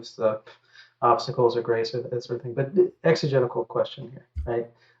removes the obstacles or grace or that sort of thing. But exegetical question here, right?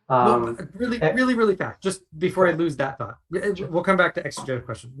 Really fast, just before I lose that thought. We'll come back to exegetical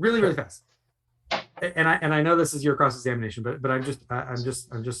question really fast. And I know this is your cross examination, but I'm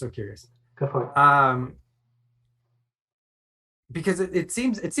just so curious. Go for it. Because it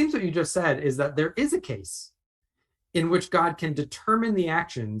seems what you just said is that there is a case in which God can determine the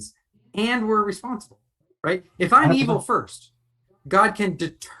actions and we're responsible, right? If I'm evil first, God can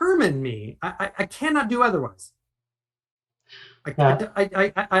determine me. I cannot do otherwise.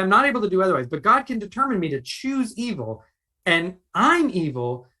 I'm not able to do otherwise, but God can determine me to choose evil, and I'm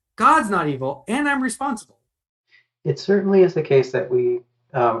evil. God's not evil, and I'm responsible. It certainly is the case that we,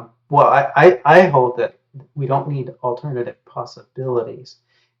 I hold that we don't need alternative possibilities,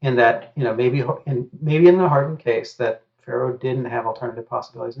 and that maybe in the hardened case that Pharaoh didn't have alternative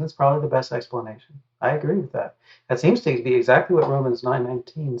possibilities, and it's probably the best explanation. I agree with that. That seems to be exactly what Romans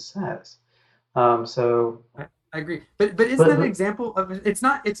 9:19 says. So I agree, but isn't that an example of it's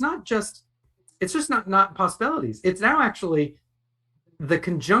just not possibilities. It's now actually the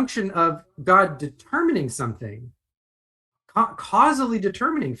conjunction of God determining something, causally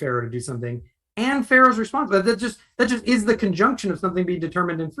determining Pharaoh to do something, and Pharaoh's response. But that just is the conjunction of something being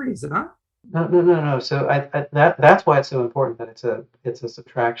determined and free, is it not? No. So that's why it's so important that it's a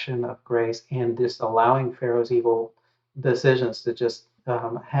subtraction of grace and just allowing Pharaoh's evil decisions to just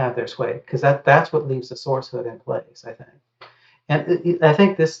have their sway, because that's what leaves the sourcehood in place, I think. And I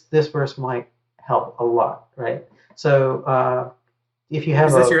think this verse might help a lot, right? So if you have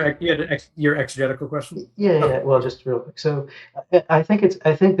is this your exegetical question? Yeah. Well, just real quick. So I think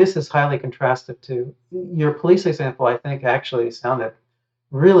this is highly contrastive to your police example. I think actually sounded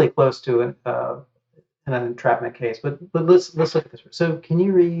really close to an entrapment case. But let's look at this. So can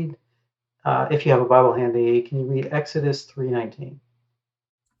you read, if you have a Bible handy, can you read Exodus 3:19?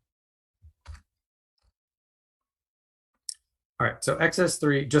 All right. So Exodus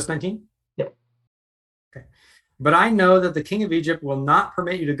 3, just 19? Yep. Okay. But I know that the king of Egypt will not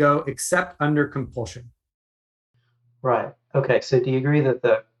permit you to go except under compulsion. Right. Okay. So do you agree that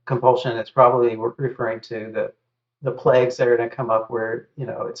the compulsion is probably referring to the plagues that are going to come up, where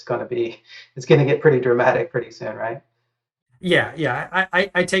it's going to get pretty dramatic pretty soon, right? Yeah.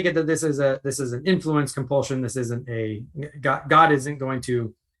 I take it that this is an influence compulsion. This isn't a God. God isn't going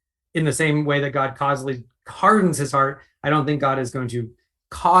to, in the same way that God causally hardens his heart. I don't think God is going to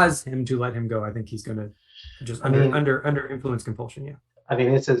cause him to let him go. I think he's going to just under influence compulsion. Yeah. I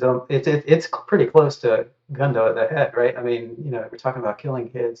mean, it's pretty close to Gundo at the head, right? I mean, we're talking about killing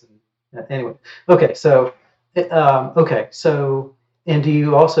kids, and anyway. Okay, so and do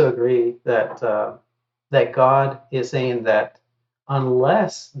you also agree that that God is saying that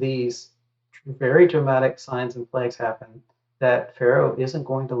unless these very dramatic signs and plagues happen, that Pharaoh isn't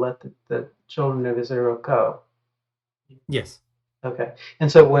going to let the children of Israel go? Yes. Okay,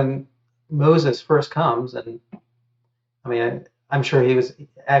 and so when Moses first comes, and I mean, I'm sure he was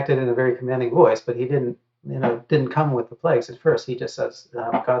acted in a very commanding voice, but he didn't come with the plagues at first. He just says,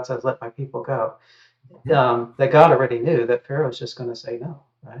 God says, let my people go. That God already knew that Pharaoh's just going to say no,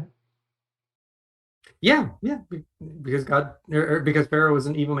 right? Yeah, because because Pharaoh was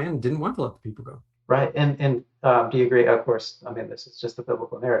an evil man and didn't want to let the people go. Right, and do you agree? Of course, I mean, this is just the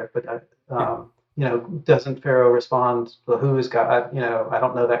biblical narrative, but doesn't Pharaoh respond, well, who is God? I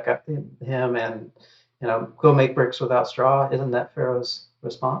don't know that God, him, and go make bricks without straw. Isn't that Pharaoh's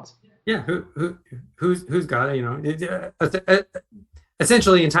response? Yeah, who's God?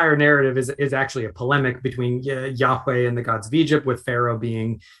 Essentially, the entire narrative is actually a polemic between Yahweh and the gods of Egypt, with Pharaoh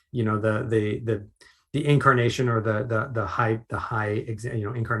being, the incarnation, or the high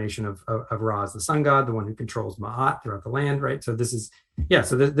incarnation of Ra as the sun god, the one who controls Ma'at throughout the land, right? So this is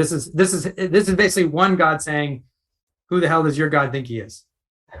basically one God saying, who the hell does your God think he is?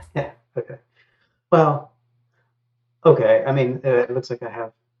 Yeah. Okay. Well, okay. I mean, it looks like I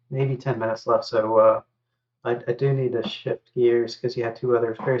have maybe 10 minutes left, so I do need to shift gears because you had two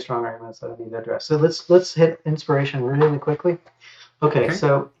other very strong arguments that I need to address. So let's hit inspiration really quickly. Okay,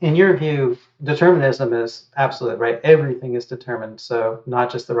 so in your view, determinism is absolute, right? Everything is determined. So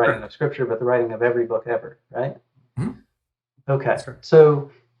not just the writing of scripture, but the writing of every book ever, right? Mm-hmm. Okay, so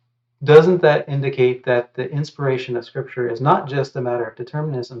doesn't that indicate that the inspiration of scripture is not just a matter of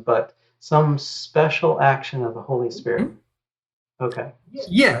determinism, but some special action of the Holy Spirit? Mm-hmm. Okay.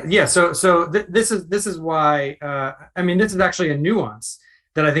 Yeah. So this is why, I mean, this is actually a nuance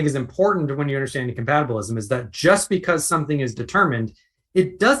that I think is important when you understand incompatibilism, is that just because something is determined,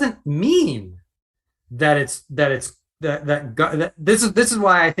 it doesn't mean that this is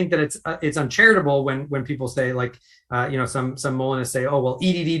why I think that it's uncharitable when people say, like, some Molinists say, oh, well,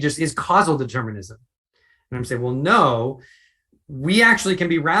 EDD just is causal determinism. And I'm saying, well, no, we actually can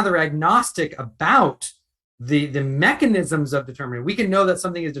be rather agnostic about the mechanisms of determinism. We can know that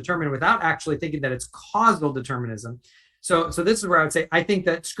something is determined without actually thinking that it's causal determinism. So this is where I would say I think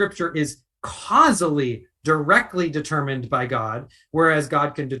that scripture is causally directly determined by God, whereas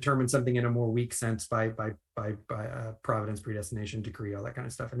God can determine something in a more weak sense by providence, predestination, decree, all that kind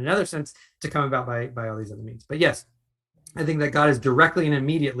of stuff, and another sense to come about by all these other means. But yes, I think that God is directly and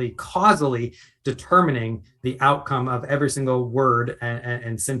immediately causally determining the outcome of every single word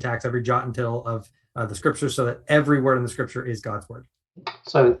and syntax, every jot and tittle of the scripture, so that every word in the scripture is God's word.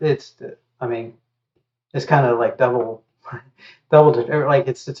 So it's kind of like double, like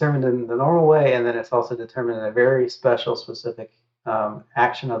it's determined in the normal way, and then it's also determined in a very special, specific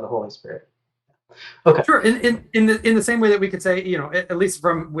action of the Holy Spirit. Okay. Sure. In the same way that we could say, at least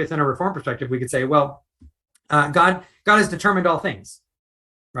from within a Reform perspective, we could say, well, God has determined all things,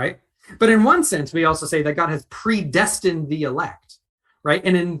 right? But in one sense, we also say that God has predestined the elect, right?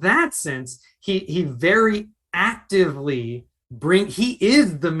 And in that sense, he very actively he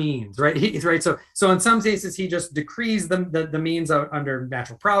is the means, right? Right. So in some cases, he just decrees the means under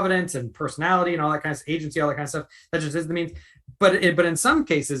natural providence and personality and all that kind of agency, all that kind of stuff. That just is the means. But in some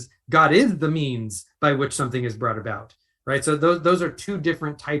cases, God is the means by which something is brought about, right? So those are two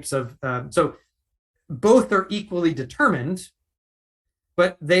different types of. So both are equally determined,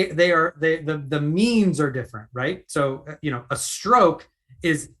 but the means are different, right? So a stroke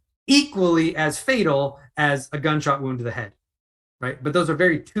is equally as fatal as a gunshot wound to the head, right? But those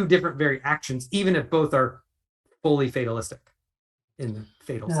are two different actions, even if both are fully fatalistic in the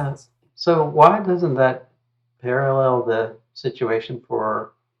fatal sense. So why doesn't that parallel the situation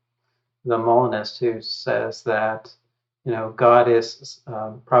for the Molinist who says that God is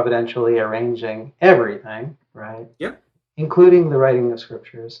providentially arranging everything, right? Yep. Including the writing of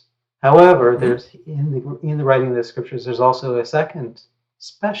scriptures. However, there's in the writing of the scriptures, there's also a second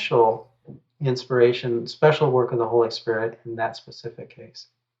special inspiration, special work of the Holy Spirit in that specific case.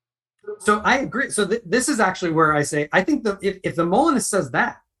 So I agree. So this is actually where I say, I think if the Molinist says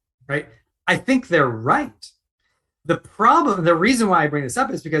that, right, I think they're right. The reason why I bring this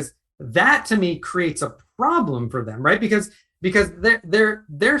up is because that to me creates a problem for them, right? Because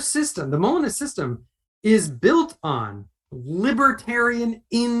their system, the Molinist system, is built on libertarian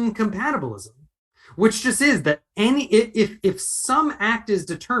incompatibilism, which just is that if some act is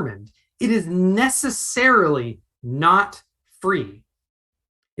determined, it is necessarily not free.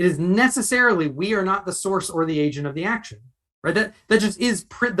 It is necessarily, we are not the source or the agent of the action, right? That just is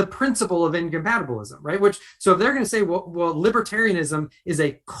the principle of incompatibilism, right? Which, so if they're going to say, well, libertarianism is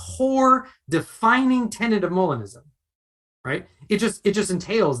a core defining tenet of Molinism, right? It just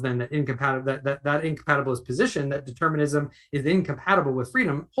entails then that incompatibilist position, that determinism is incompatible with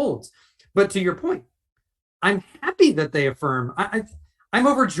freedom, holds. But to your point, I'm happy that they affirm. I'm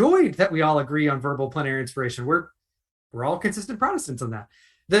overjoyed that we all agree on verbal plenary inspiration. We're all consistent Protestants on that.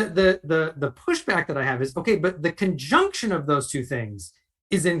 The pushback that I have is, okay, but the conjunction of those two things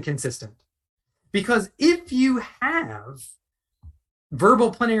is inconsistent. Because if you have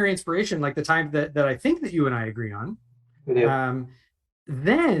verbal plenary inspiration, like the time that I think that you and I agree on,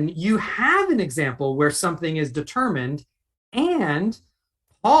 then you have an example where something is determined, and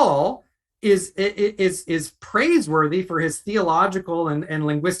Paul is praiseworthy for his theological and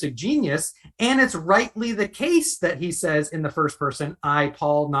linguistic genius, and it's rightly the case that he says in the first person, I,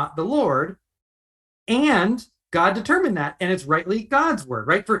 Paul, not the Lord, and God determined that, and it's rightly God's word,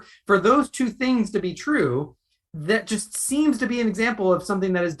 right? For those two things to be true, that just seems to be an example of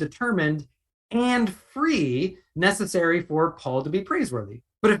something that is determined and free, necessary for Paul to be praiseworthy.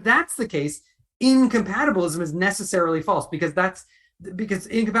 But if that's the case, incompatibilism is necessarily false, because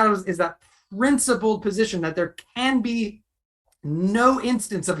incompatibilism is that principled position that there can be no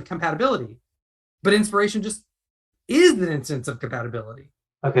instance of compatibility, but inspiration just is an instance of compatibility.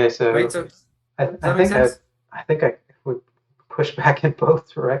 Okay, so, right? So I think I would push back in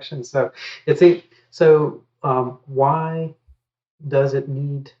both directions. So why does it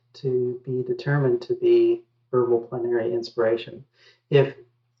need to be determined to be verbal plenary inspiration? If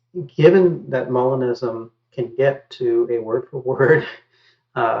given that Molinism can get to a word for word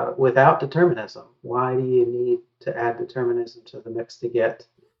without determinism, why do you need to add determinism to the mix to get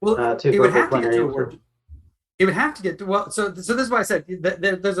to verbal plenary inspiration? It would have to get to, well, so this is why I said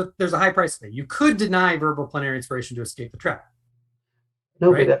that there's a high price to pay. You could deny verbal plenary inspiration to escape the trap.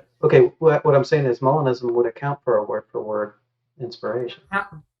 No, right? But what I'm saying is Molinism would account for a word for word inspiration.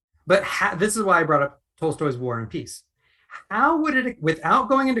 But this is why I brought up Tolstoy's War and Peace. How would it, without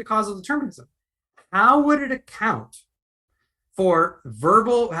going into causal determinism, how would it account for the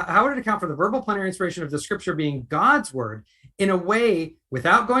verbal plenary inspiration of the scripture being God's word in a way,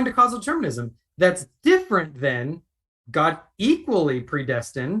 without going to causal determinism, that's different than God equally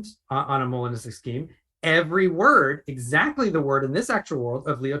predestined on a Molinistic scheme every word, exactly the word in this actual world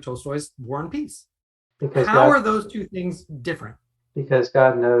of Leo Tolstoy's War and Peace? Because how are those two things different? Because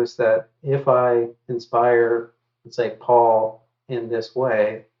God knows that if I inspire, let's say, Paul in this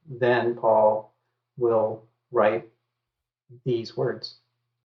way, then Paul will write these words.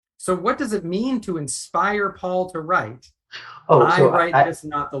 So what does it mean to inspire Paul to write? I write this,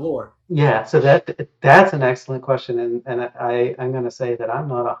 not the Lord. Yeah, so that's an excellent question, and I'm going to say that I'm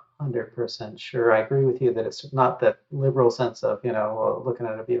not 100% sure. I agree with you that it's not that liberal sense of looking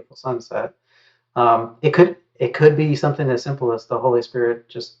at a beautiful sunset. It could be something as simple as the Holy Spirit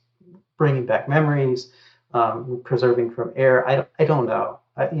just bringing back memories, preserving from error. I don't know.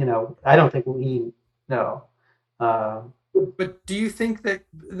 I don't think we know. But do you think that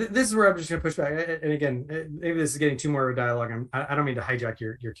this is where I'm just going to push back? And again, maybe this is getting too more of a dialogue. I don't mean to hijack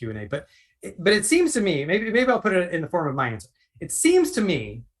your Q&A, but it seems to me, maybe I'll put it in the form of my answer. It seems to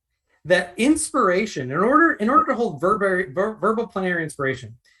me that inspiration, in order to hold verbal plenary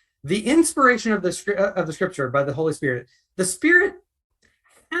inspiration, the inspiration of the scripture by the Holy Spirit, the Spirit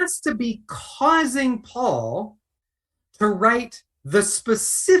has to be causing Paul to write the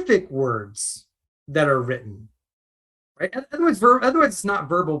specific words that are written. Right? Otherwise, it's not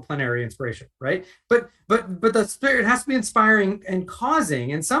verbal plenary inspiration, right? But the Spirit has to be inspiring and causing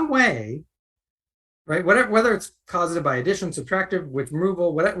in some way, right? Whether it's causative by addition, subtractive, with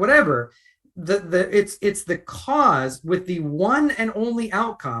removal, whatever. It's the cause with the one and only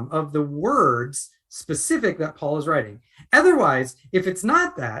outcome of the words specific that Paul is writing. Otherwise, if it's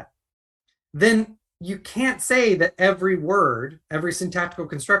not that, then you can't say that every word, every syntactical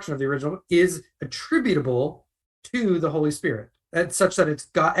construction of the original is attributable to the Holy Spirit, such that it's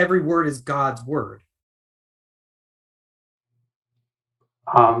God. Every word is God's word.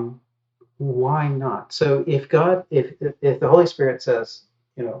 Why not? So if the Holy Spirit says,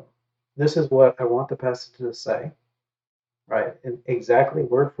 this is what I want the passage to say, right, and exactly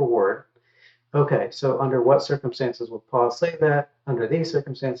word for word, Okay, so under what circumstances will Paul say that? Under these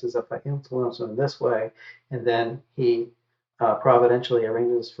circumstances, if I influence him this way, and then he providentially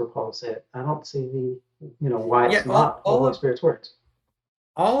arranges for Paul to say it. I don't see why Yeah, it's not the Holy Spirit's words.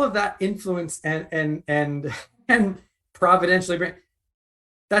 all of that influence and providentially bring,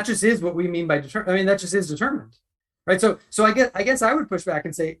 that just is what we mean by determined. I mean, that just is determined, right? So I guess I would push back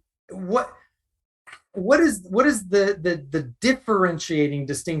and say, what is the differentiating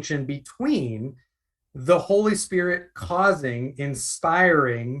distinction between the Holy Spirit causing,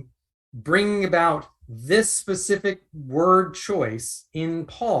 inspiring, bringing about this specific word choice in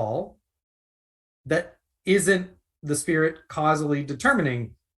Paul that isn't the Spirit causally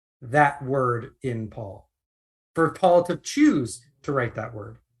determining that word in Paul, for Paul to choose to write that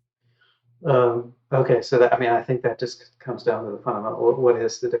word? Okay, so that, I mean, I think that just comes down to the fundamental. What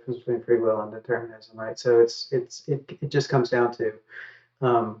is the difference between free will and determinism, right? So it just comes down to,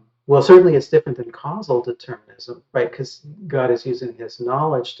 well, certainly it's different than causal determinism, right? Because God is using His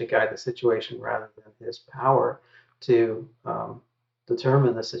knowledge to guide the situation rather than His power to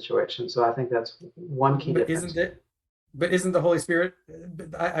determine the situation. So I think that's one key But difference. isn't the Holy Spirit?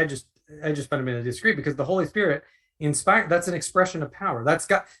 I just fundamentally disagree, because the Holy Spirit inspired, that's an expression of power. That's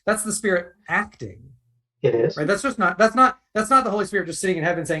the Spirit acting. It is. Right? That's not the Holy Spirit just sitting in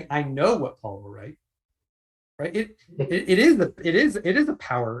heaven saying, I know what Paul will write. Right? It is a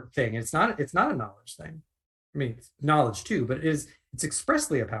power thing. It's not a knowledge thing. I mean, it's knowledge too, but it's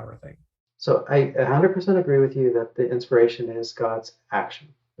expressly a power thing. So I 100% agree with you that the inspiration is God's action.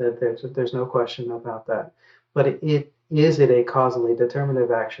 That there's no question about that. But is it a causally determinative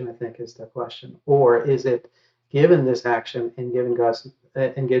action, I think, is the question, or is it given this action and given God's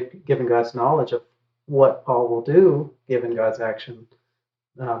knowledge of what Paul will do, given God's action,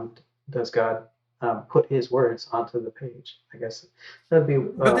 does God put His words onto the page? I guess that'd be.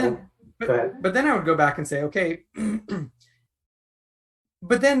 But then, Go ahead. but then I would go back and say, okay,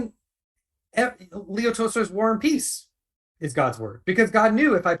 but then Leo Tolstoy's War and Peace is God's word, because God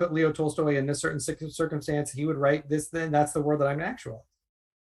knew if I put Leo Tolstoy in this certain circumstance, he would write this. Then that's the word that I'm going to actualize.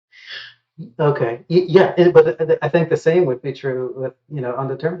 Okay, yeah, but I think the same would be true with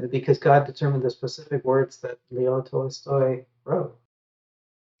undetermined, because God determined the specific words that Leo Tolstoy wrote.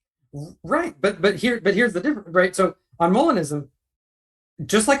 Right, but here's the difference, right? So on Molinism,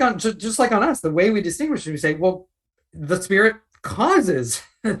 just like on us, the way we distinguish is we say, well, the Spirit causes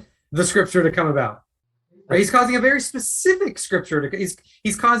the Scripture to come about. Right? He's causing a very specific Scripture to.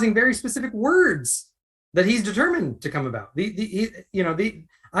 He's causing very specific words that He's determined to come about. He's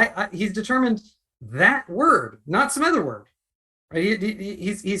determined that word, not some other word. Right?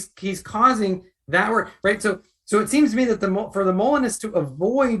 He's causing that word. Right. So it seems to me that for the Molinists to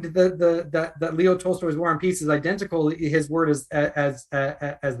avoid that Leo Tolstoy's War and Peace is identical his word as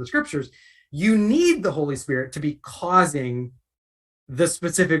the Scriptures, you need the Holy Spirit to be causing the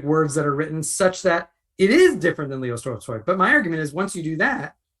specific words that are written such that it is different than Leo Tolstoy. But my argument is, once you do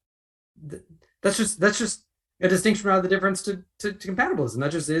that, that's just a distinction out of the difference to compatibilism.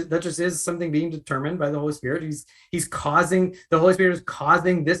 That just is something being determined by the Holy Spirit. The Holy Spirit is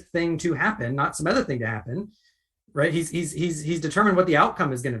causing this thing to happen, not some other thing to happen. Right? He's determined what the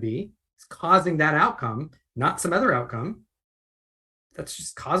outcome is going to be. He's causing that outcome, not some other outcome. That's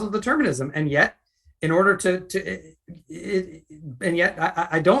just causal determinism. And yet, in order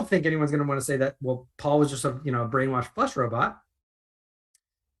I don't think anyone's going to want to say that, well, Paul was just a brainwashed flesh robot.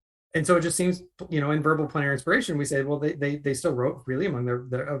 And so it just seems, in verbal plenary inspiration, we say, well, they still wrote freely among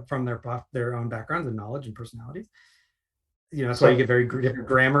from their own backgrounds and knowledge and personalities. That's why you get very different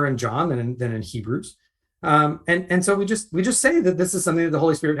grammar in John than in Hebrews. And so we just say that this is something that the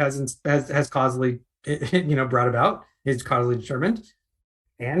Holy Spirit has causally brought about, is causally determined,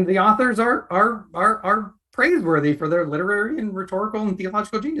 and the authors are praiseworthy for their literary and rhetorical and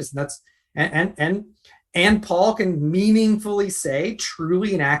theological genius. And Paul can meaningfully say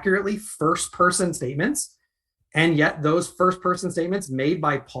truly and accurately first-person statements, and yet those first-person statements made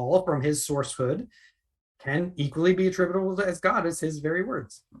by Paul from his sourcehood can equally be attributable as God as his very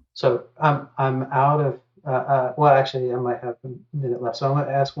words. So I'm out of. Well, actually, I might have a minute left, so I'm going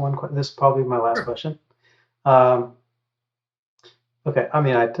to ask one question. This is probably my last question. Okay, I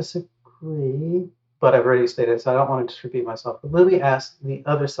mean, I disagree, but I've already stated, so I don't want to just repeat myself. But let me ask the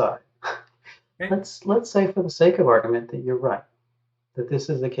other side. Okay. Let's say, for the sake of argument, that you're right, that this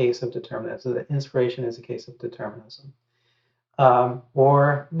is a case of determinism, that inspiration is a case of determinism.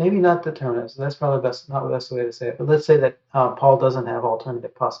 Or maybe not determinism. That's probably not the best way to say it. But let's say that Paul doesn't have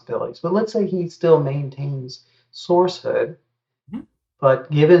alternative possibilities. But let's say he still maintains sourcehood,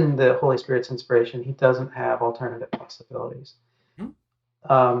 but given the Holy Spirit's inspiration, he doesn't have alternative possibilities.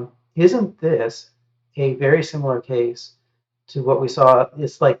 isn't this a very similar case to what we saw?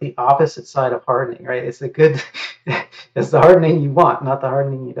 It's like the opposite side of hardening, right? It's a good, it's the hardening you want, not the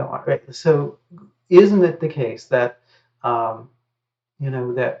hardening you don't want, right? So isn't it the case that,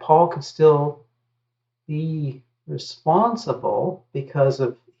 that Paul could still be responsible because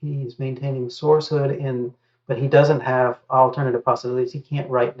of he's maintaining sourcehood but he doesn't have alternative possibilities. He can't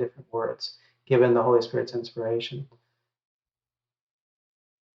write different words given the Holy Spirit's inspiration.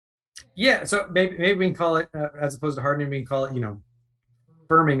 Yeah, so maybe we can call it, as opposed to hardening, we can call it,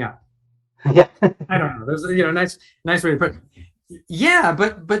 firming up. Yeah. I don't know. There's, nice way to put it. Yeah,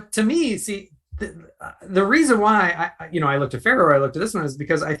 but to me, see, the reason why I looked at Pharaoh, I looked at this one is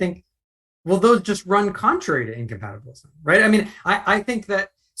because I think, well, those just run contrary to incompatibilism, right? I mean, I think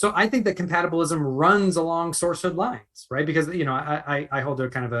that compatibilism runs along sourcehood lines, right? Because I hold a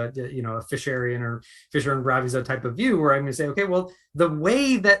kind of a Fisherian or Fisher and Bravizzo type of view, where I'm going to say, okay, well, the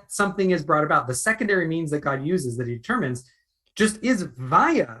way that something is brought about, the secondary means that God uses, that He determines, just is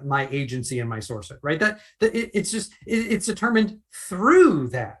via my agency and my sourcehood, right? It's determined through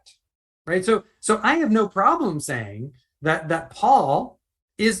that, right? So I have no problem saying that Paul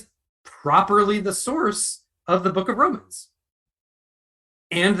is properly the source of the book of Romans,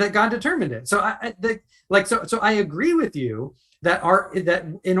 and that God determined it. So I agree with you that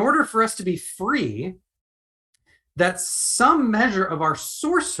in order for us to be free, that some measure of our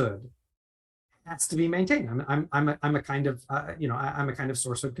sourcehood has to be maintained. I'm a kind of I'm a kind of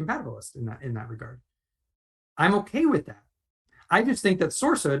sourcehood compatibilist in that regard. I'm okay with that. I just think that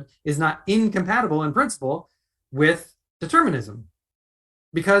sourcehood is not incompatible in principle with determinism,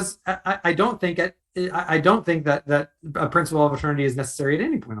 because I don't think that a principle of eternity is necessary at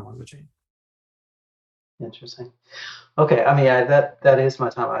any point along the chain. Interesting. Okay, I mean, that is my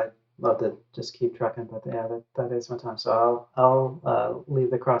time. I'd love to just keep trucking, but yeah, that is my time. So I'll leave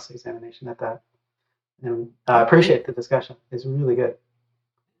the cross-examination at that. And I appreciate the discussion. It's really good.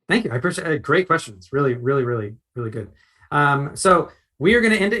 Thank you. I appreciate it. Great questions. Really, really, really, really good. So we are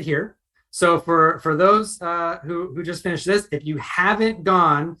going to end it here. So for those who just finished this, if you haven't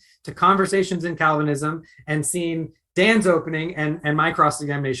gone to Conversations in Calvinism and seen Dan's opening and my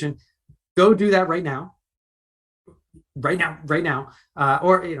cross-examination, go do that right now. Right now,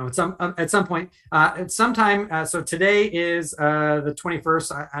 or at some point, at sometime. So today is the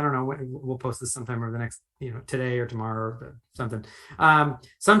 21st. I don't know. We'll post this sometime over the next, today or tomorrow or something.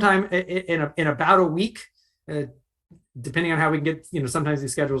 Sometime in about a week. Depending on how we can get, sometimes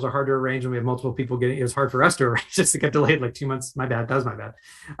these schedules are hard to arrange, and we have multiple people getting. It was hard for us to arrange, just to get delayed like 2 months. My bad. That was my bad.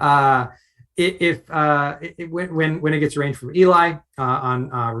 When it gets arranged from Eli on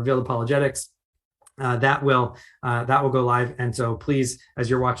Revealed Apologetics, that will go live. And so please, as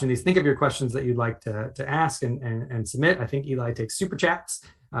you're watching these, think of your questions that you'd like to ask and submit. I think Eli takes super chats.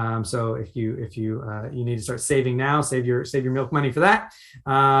 So if you need to start saving now, save your milk money for that,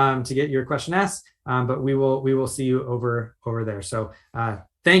 to get your question asked. But we will see you over there. So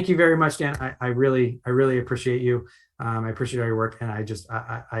thank you very much, Dan. I really appreciate you. I appreciate all your work, and I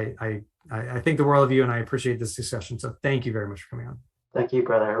think the world of you, and I appreciate this discussion. So thank you very much for coming on. Thank you,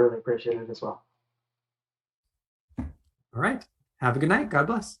 brother. I really appreciate it as well. All right. Have a good night. God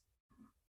bless.